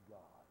eyes of God.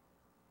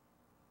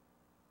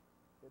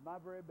 At my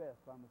very best,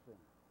 I'm a sinner.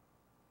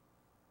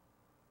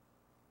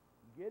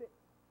 You get it?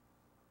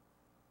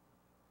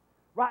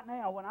 Right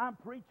now, when I'm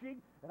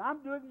preaching, and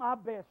I'm doing my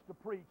best to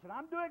preach, and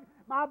I'm doing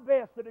my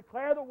best to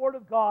declare the Word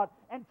of God,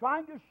 and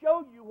trying to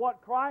show you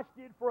what Christ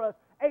did for us,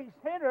 a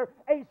sinner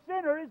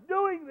is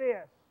doing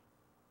this.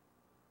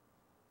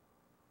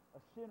 A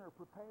sinner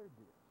prepared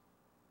this.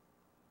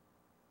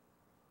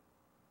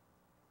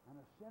 And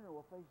a sinner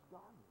will face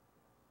God with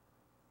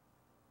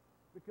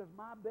this. Because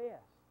my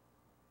best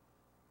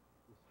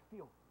is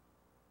filthy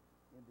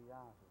in the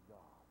eyes of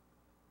God.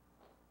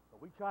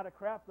 But we try to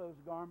craft those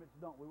garments,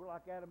 don't we? We're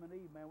like Adam and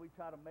Eve, man. We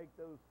try to make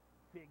those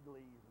fig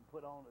leaves and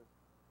put on us.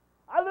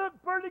 I look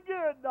pretty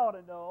good, don't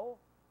I? No.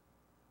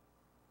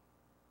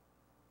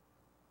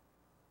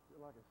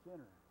 You're like a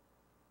sinner.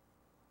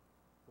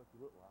 That's what you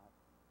look like.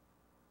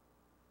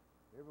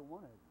 Every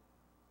one of you.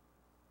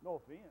 No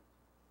offense.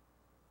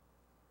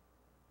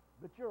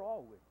 But you're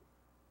all wicked.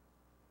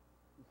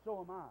 And so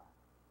am I.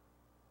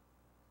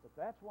 But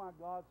that's why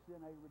God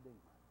sent a Redeemer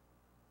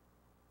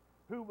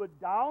who would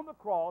die on the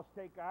cross,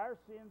 take our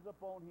sins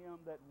upon Him,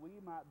 that we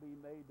might be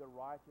made the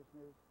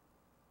righteousness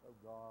of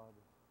God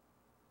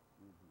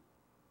in Him.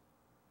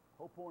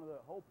 The whole point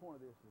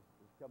of this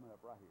is coming up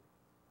right here.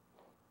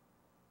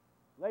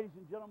 Ladies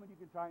and gentlemen, you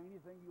can try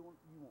anything you want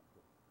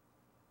to.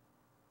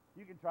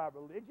 You can try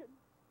religion.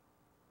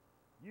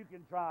 You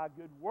can try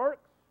good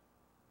works.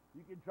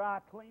 You can try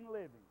clean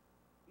living.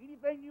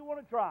 Anything you want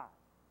to try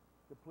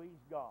to please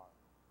God.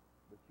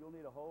 But you'll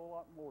need a whole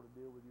lot more to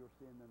deal with your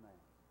sin than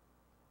that.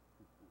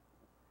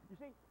 You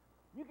see,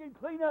 you can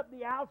clean up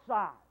the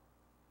outside.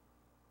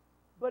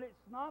 But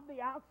it's not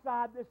the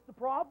outside that's the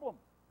problem.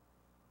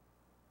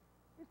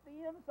 It's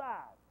the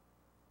inside.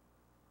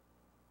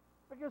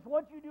 Because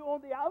what you do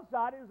on the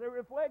outside is a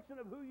reflection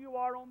of who you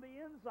are on the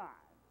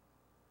inside.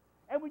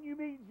 And when you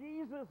meet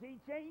Jesus, He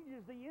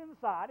changes the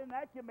inside, and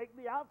that can make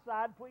the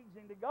outside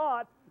pleasing to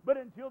God. But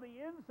until the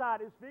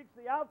inside is fixed,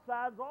 the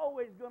outside's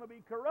always going to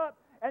be corrupt.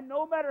 And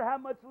no matter how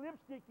much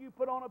lipstick you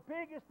put on a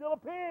pig, it's still a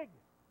pig.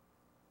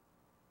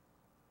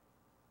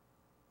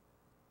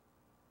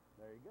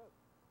 There you go.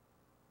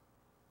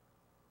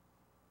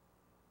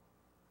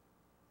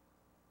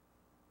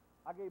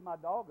 I gave my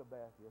dog a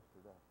bath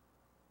yesterday.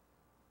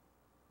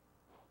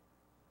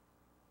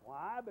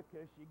 Why?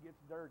 Because she gets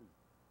dirty.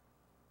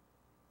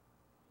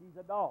 She's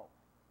a dog.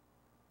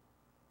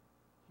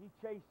 She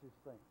chases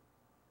things.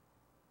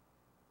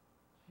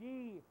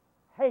 She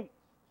hates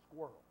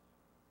squirrels.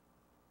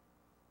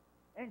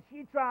 And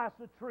she tries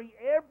to treat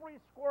every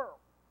squirrel.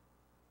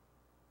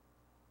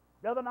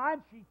 The other night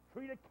she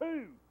treated a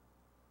coon.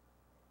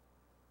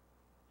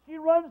 She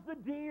runs the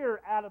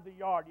deer out of the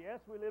yard. Yes,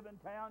 we live in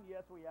town.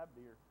 Yes, we have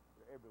deer.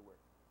 They're everywhere.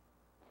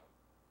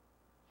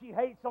 She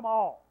hates them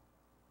all.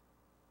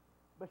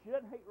 But she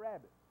doesn't hate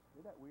rabbits.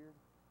 Isn't that weird?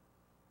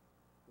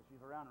 Because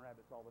she's around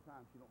rabbits all the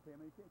time. She don't pay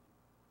them any attention.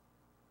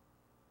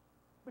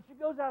 But she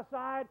goes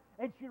outside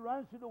and she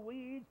runs through the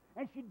weeds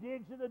and she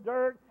digs in the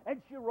dirt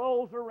and she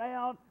rolls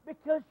around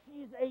because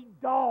she's a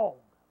dog.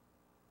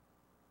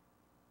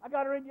 I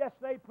got her in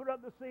yesterday, put her up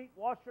in the sink,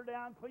 washed her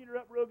down, cleaned her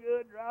up real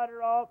good, dried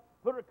her off,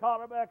 put her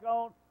collar back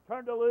on,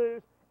 turned her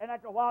loose, and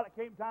after a while it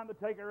came time to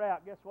take her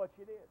out. Guess what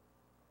she did?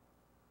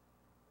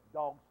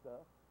 Dog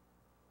stuff.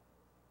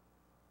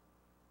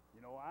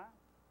 You know why?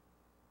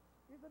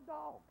 She's a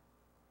dog.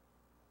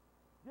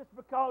 Just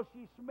because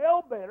she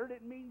smelled better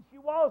didn't mean she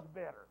was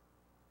better.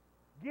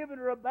 Giving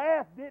her a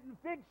bath didn't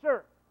fix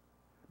her.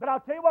 But I'll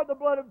tell you what the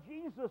blood of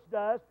Jesus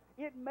does.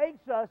 It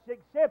makes us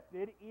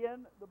accepted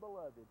in the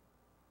beloved.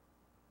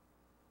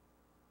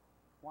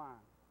 Why?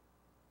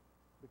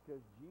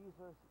 Because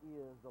Jesus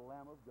is the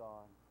Lamb of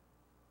God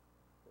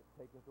that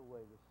taketh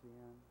away the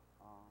sin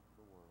of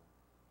the world.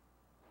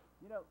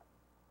 You know,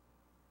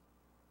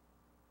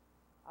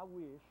 I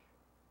wish,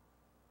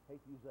 I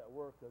hate to use that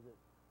word because it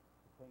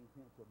contains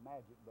hints of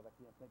magic, but I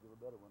can't think of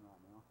a better one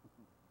right now.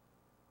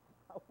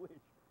 I wish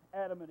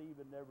Adam and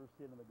Eve had never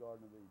sinned in the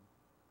Garden of Eden.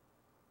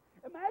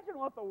 Imagine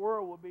what the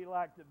world would be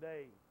like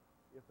today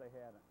if they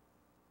hadn't.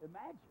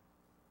 Imagine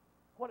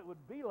what it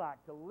would be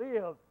like to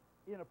live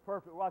in a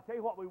perfect world. I'll tell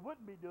you what we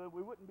wouldn't be doing.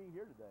 We wouldn't be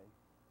here today.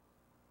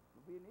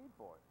 There'd be a need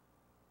for it.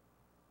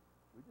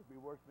 We'd just be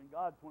worshiping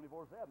God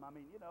 24/7. I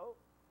mean, you know.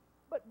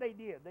 But they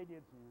did. They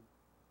did sin.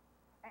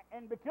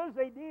 And because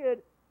they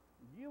did,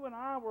 you and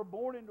I were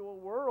born into a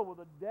world with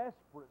a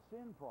desperate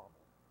sin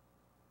problem.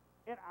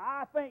 And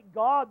I thank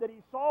God that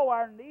He saw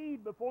our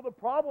need before the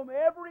problem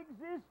ever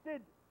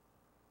existed.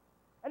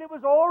 And it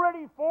was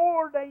already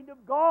foreordained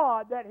of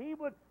God that He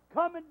would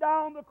come and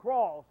die on the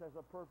cross as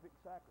a perfect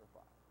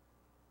sacrifice.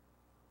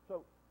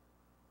 So,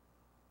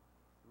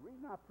 the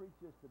reason I preach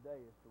this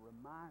today is to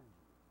remind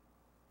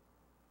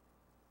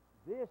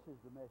you, this is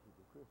the message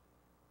of Christmas.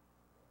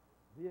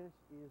 This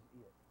is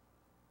it.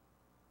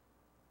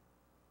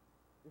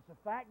 It's the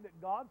fact that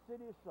God sent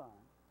His Son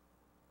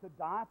to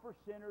die for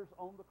sinners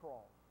on the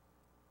cross.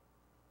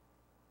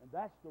 And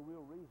that's the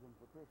real reason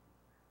for Christmas.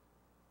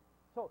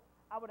 So,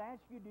 I would ask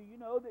you, do you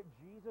know that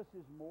Jesus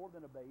is more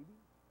than a baby?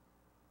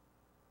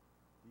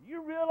 Do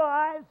you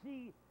realize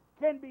He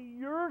can be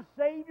your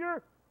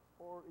Savior?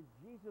 Or is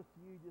Jesus to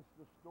you just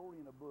a story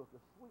in a book, a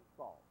sweet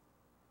thought,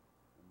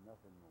 and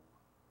nothing more?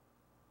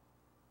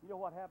 You know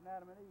what happened to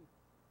Adam and Eve?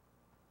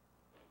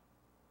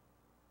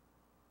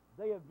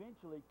 They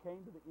eventually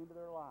came to the end of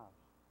their lives.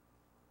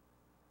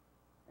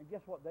 And guess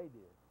what they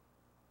did?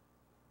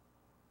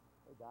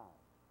 They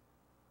died.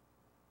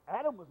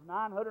 Adam was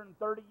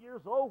 930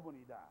 years old when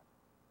he died.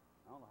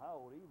 I don't know how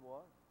old Eve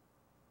was.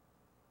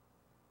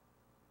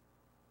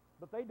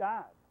 But they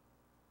died.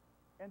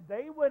 And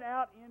they went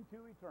out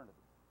into eternity.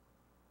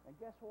 And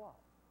guess what?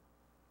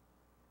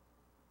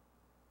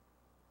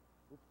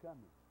 It's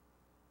coming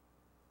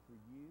for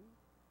you,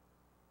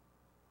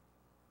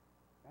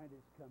 and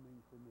it's coming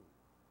for me.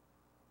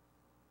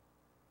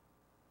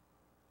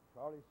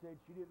 Charlie said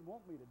she didn't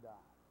want me to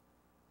die,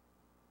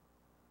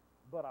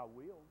 but I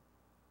will.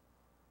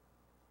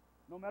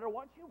 No matter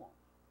what she wants.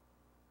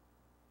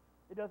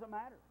 It doesn't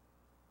matter.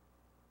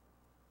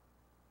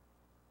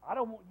 I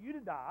don't want you to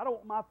die. I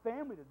don't want my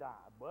family to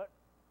die, but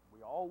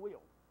we all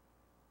will.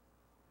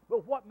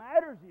 But what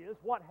matters is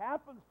what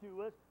happens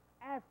to us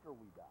after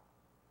we die.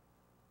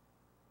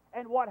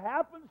 And what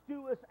happens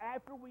to us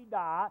after we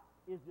die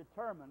is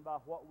determined by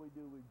what we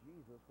do with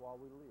Jesus while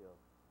we live.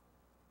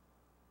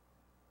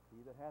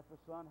 He that hath the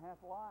Son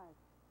hath life.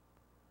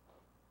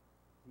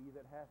 He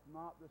that hath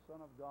not the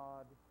Son of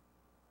God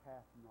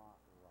hath not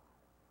life.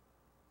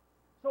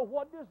 So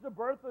what does the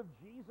birth of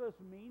Jesus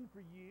mean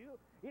for you?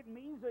 It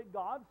means that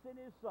God sent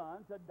His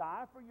Son to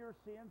die for your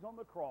sins on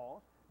the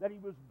cross, that He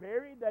was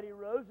buried, that He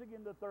rose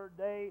again the third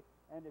day,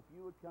 and if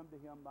you would come to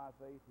Him by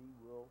faith, He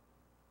will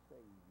save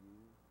you.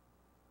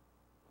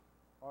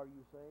 Are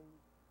you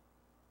saved?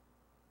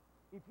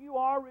 If you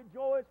are,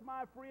 rejoice,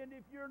 my friend.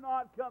 If you're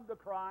not, come to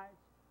Christ.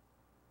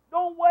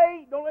 Don't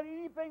wait. Don't let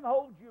anything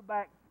hold you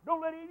back.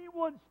 Don't let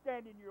anyone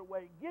stand in your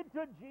way. Get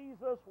to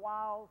Jesus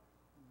while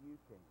you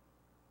can.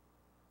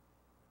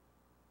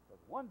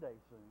 Because one day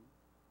soon,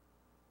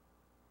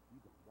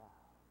 you're going to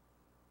die.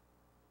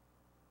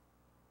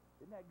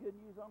 Isn't that good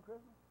news on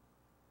Christmas?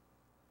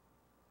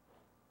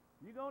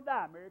 You're going to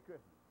die. Merry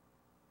Christmas.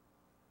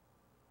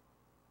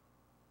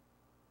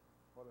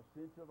 What a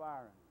sense of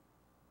irony.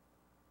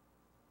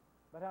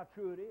 But how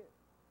true it is.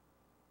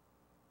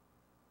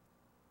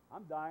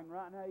 I'm dying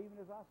right now even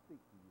as I speak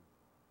to you.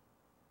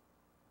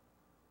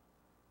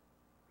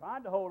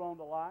 Trying to hold on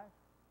to life.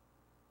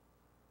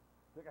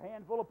 Took a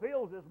handful of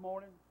pills this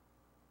morning.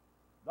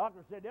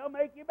 Doctor said, they'll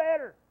make you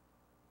better.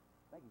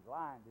 I think he's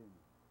lying to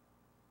me.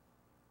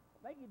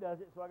 I think he does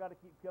it so I got to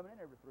keep coming in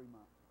every 3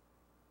 months.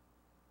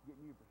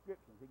 Getting new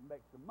prescriptions. He can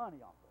make some money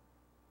off of it.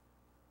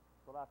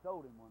 That's what I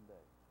told him one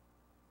day.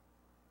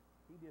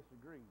 He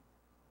disagreed.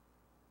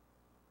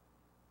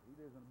 He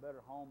lives in a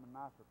better home and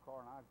nicer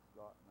car than I've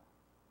got, and I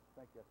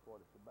think that's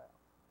what it's about.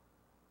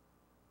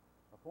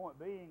 The point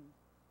being,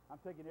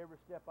 I'm taking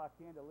every step I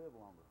can to live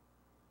longer.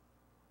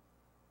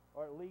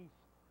 Or at least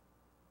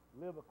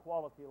live a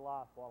quality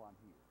life while I'm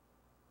here.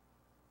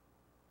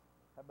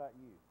 How about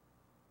you?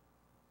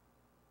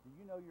 Do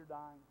you know you're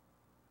dying?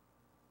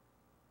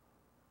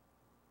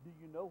 Do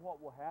you know what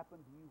will happen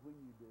to you when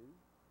you do?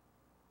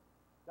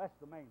 That's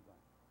the main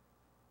thing.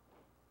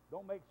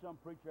 Don't make some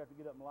preacher have to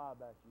get up and lie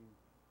about you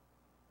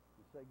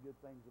and say good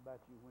things about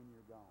you when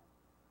you're gone.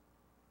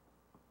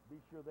 Be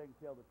sure they can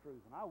tell the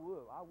truth. And I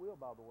will,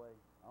 by the way.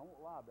 I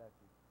won't lie about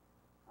you.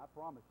 I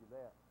promise you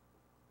that.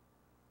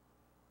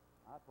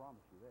 I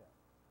promise you that.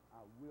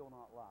 I will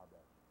not lie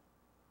about you.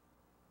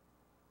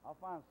 I'll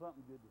find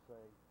something good to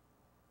say.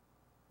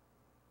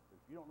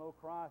 If you don't know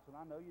Christ, and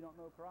I know you don't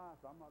know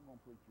Christ, I'm not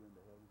going to preach you into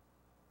heaven.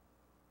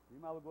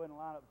 You might as well go ahead and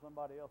line up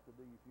somebody else to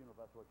do your funeral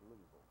if that's what you're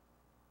looking for.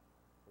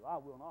 Because I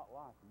will not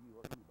lie to you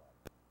or anybody.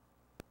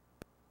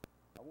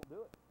 I won't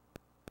do it.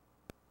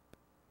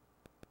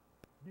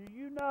 Do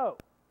you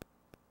know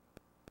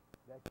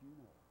that you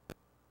know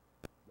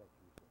that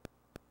you're saved?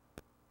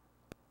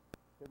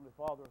 Heavenly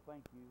Father,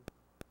 thank you.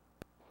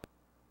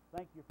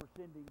 Thank you for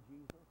sending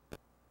Jesus.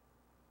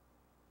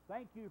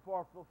 Thank you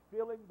for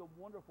fulfilling the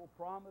wonderful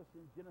promise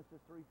in Genesis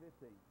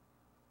 3:15.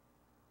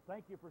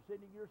 Thank you for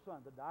sending your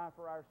Son to die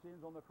for our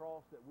sins on the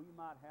cross that we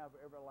might have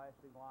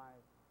everlasting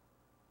life.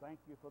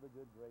 Thank you for the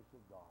good grace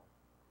of God.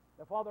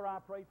 Now, Father, I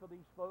pray for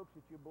these folks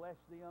that you bless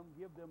them,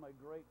 give them a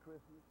great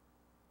Christmas.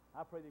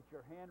 I pray that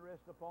your hand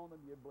rests upon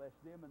them, you bless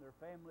them and their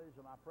families,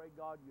 and I pray,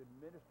 God, you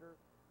administer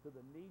to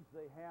the needs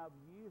they have.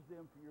 Use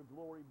them for your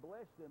glory.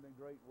 Bless them in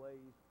great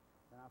ways.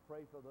 And I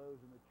pray for those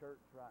in the church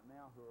right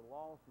now who are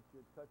lost, that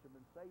you'd touch them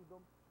and save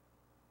them.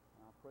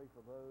 And I pray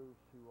for those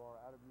who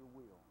are out of your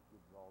will,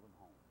 you'd draw them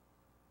home.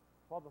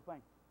 Father,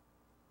 thank you.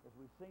 As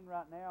we sing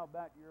right now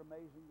about your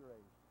amazing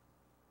grace,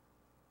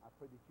 I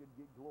pray that you'd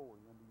get glory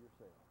unto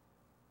yourself.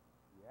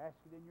 We ask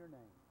it in your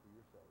name for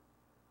your sake.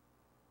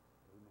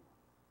 Amen.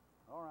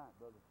 All right,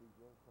 Brother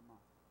TJ, come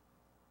on.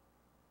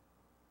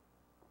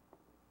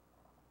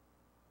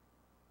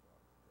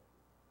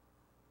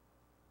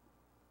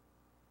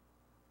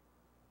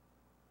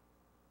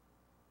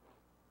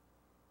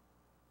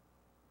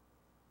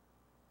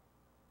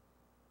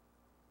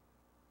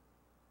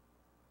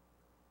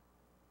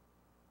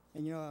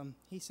 And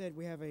he said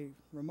we have a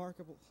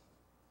remarkable,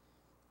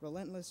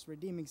 relentless,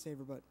 redeeming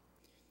Savior, but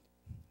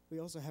we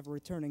also have a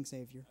returning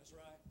Savior. That's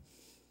right.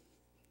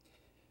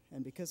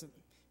 And because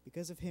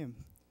of him,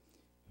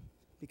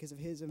 because of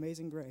his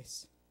amazing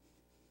grace,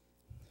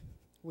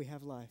 we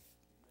have life.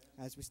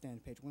 As we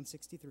stand, page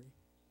 163.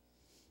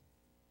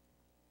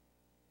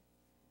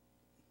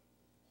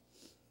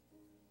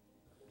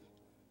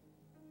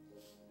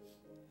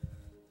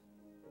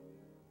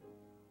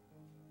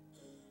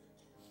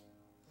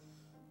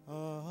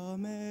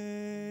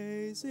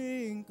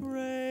 Amazing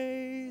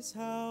grace,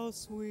 how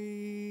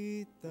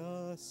sweet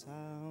the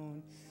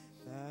sound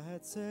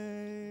that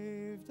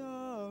saved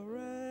a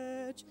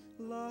wretch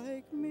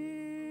like me.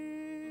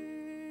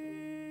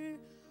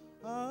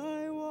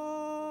 I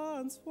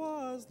once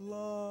was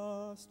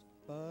lost,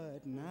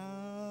 but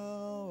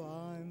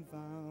now I'm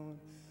found.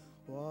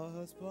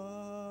 Was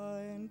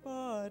blind,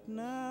 but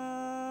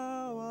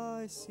now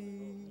I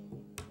see.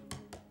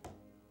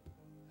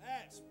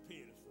 That's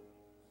pitiful.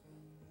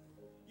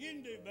 You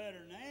can do better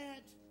than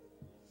that.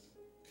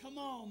 Come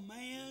on,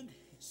 man.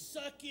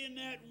 Suck in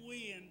that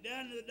wind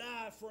down to the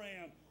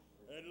diaphragm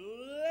and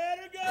let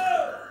her go.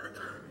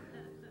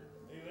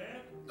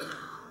 Amen.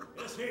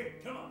 Let's hear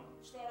it. Come on.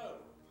 Start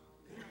over.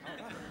 All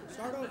right.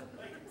 Start over.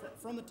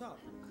 from the top.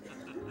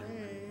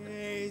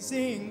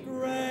 Amazing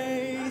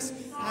grace,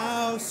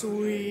 how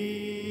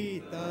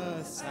sweet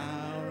the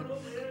sound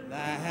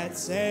that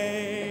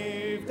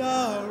saved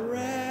a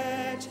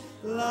wretch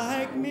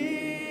like me.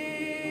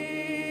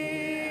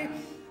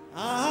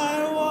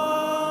 I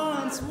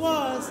once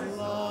was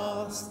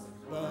lost,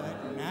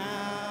 but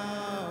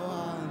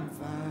now I'm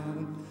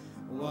found.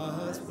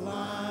 Was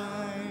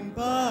blind,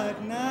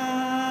 but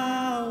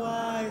now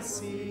I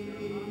see.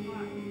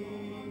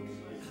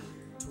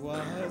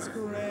 'Twas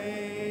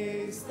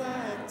grace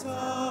that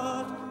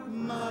taught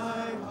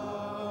my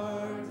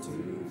heart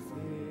to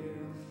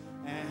fear,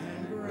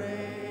 and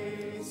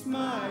grace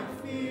my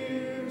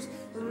fears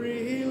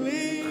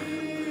relieved.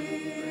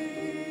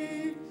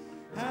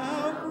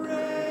 How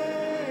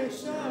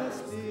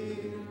precious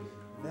did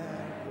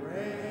that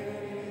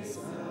grace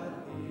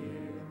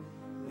appear,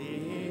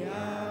 the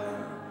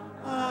hour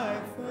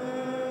I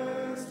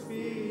first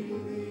believed.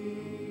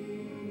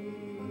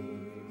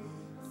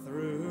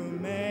 Through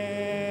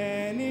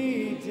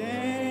many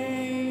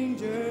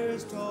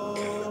dangers,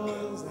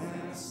 toils,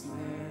 and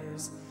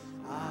snares,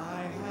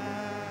 I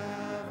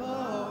have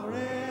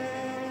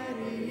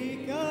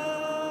already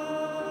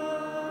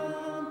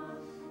come.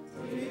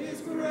 It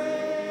is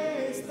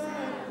grace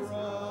that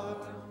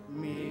brought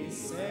me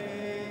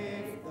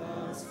safe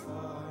thus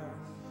far,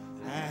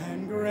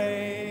 and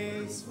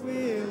grace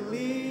will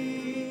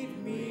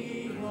lead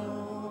me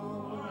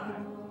home.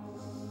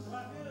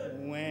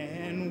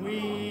 When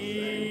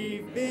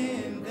we've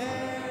been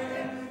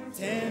there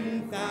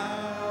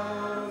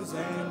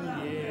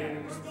 10,000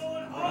 years,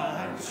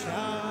 bright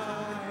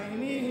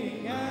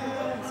shining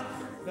as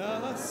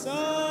the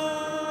sun,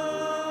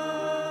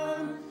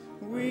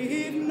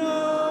 we've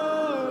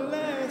no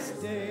less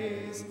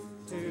days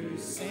to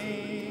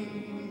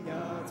sing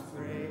God's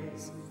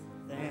praise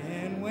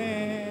than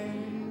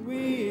when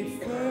we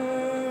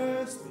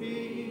first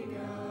begun.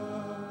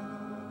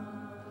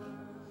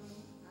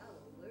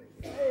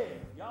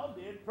 Hey, y'all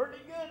did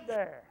pretty good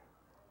there.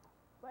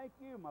 Thank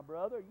you, my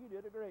brother. You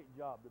did a great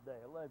job today.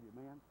 I love you,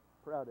 man.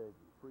 Proud of you.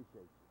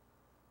 Appreciate you.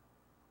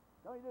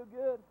 Don't you do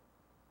good?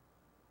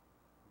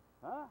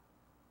 Huh?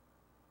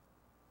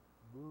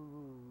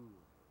 Boo.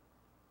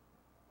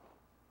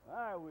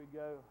 There we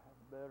go.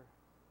 That's better.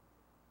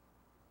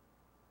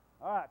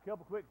 All right, a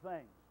couple quick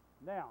things.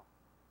 Now,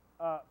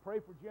 pray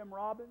for Jim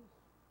Robbins.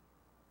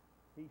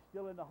 He's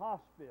still in the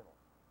hospital.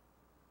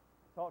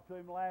 I talked to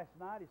him last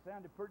night. He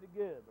sounded pretty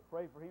good, but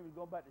pray for him. He's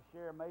going back to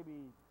share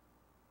maybe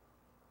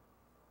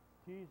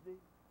Tuesday.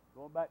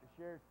 Going back to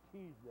share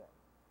Tuesday.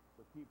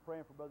 So keep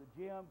praying for Brother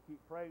Jim. Keep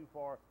praying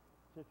for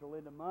Sister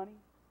Linda Money.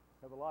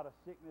 Have a lot of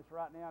sickness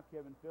right now.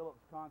 Kevin Phillips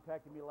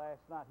contacted me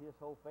last night. His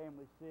whole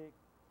family's sick.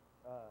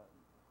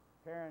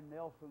 Karen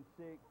Nelson's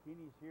sick.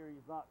 Kenny's here.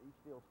 He's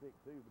still sick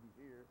too, but he's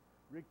here.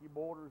 Ricky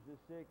Borders is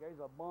sick. There's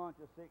a bunch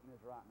of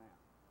sickness right now.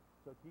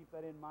 So keep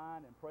that in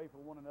mind and pray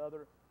for one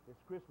another. It's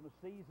Christmas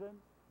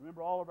season.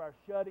 Remember all of our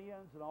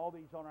shut-ins and all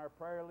these on our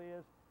prayer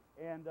list.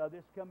 And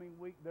this coming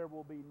week there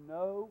will be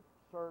no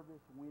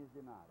service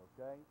Wednesday night,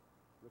 okay?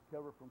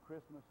 Recover from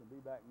Christmas and be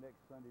back next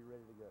Sunday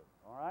ready to go.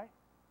 All right?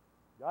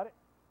 Got it?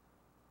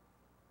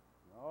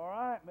 All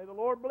right. May the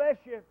Lord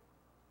bless you.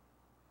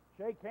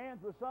 Shake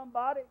hands with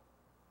somebody.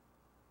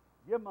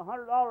 Give them a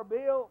 $100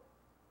 bill.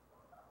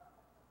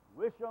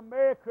 Wish them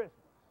Merry Christmas.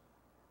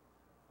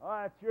 All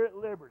right, you're at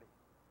liberty.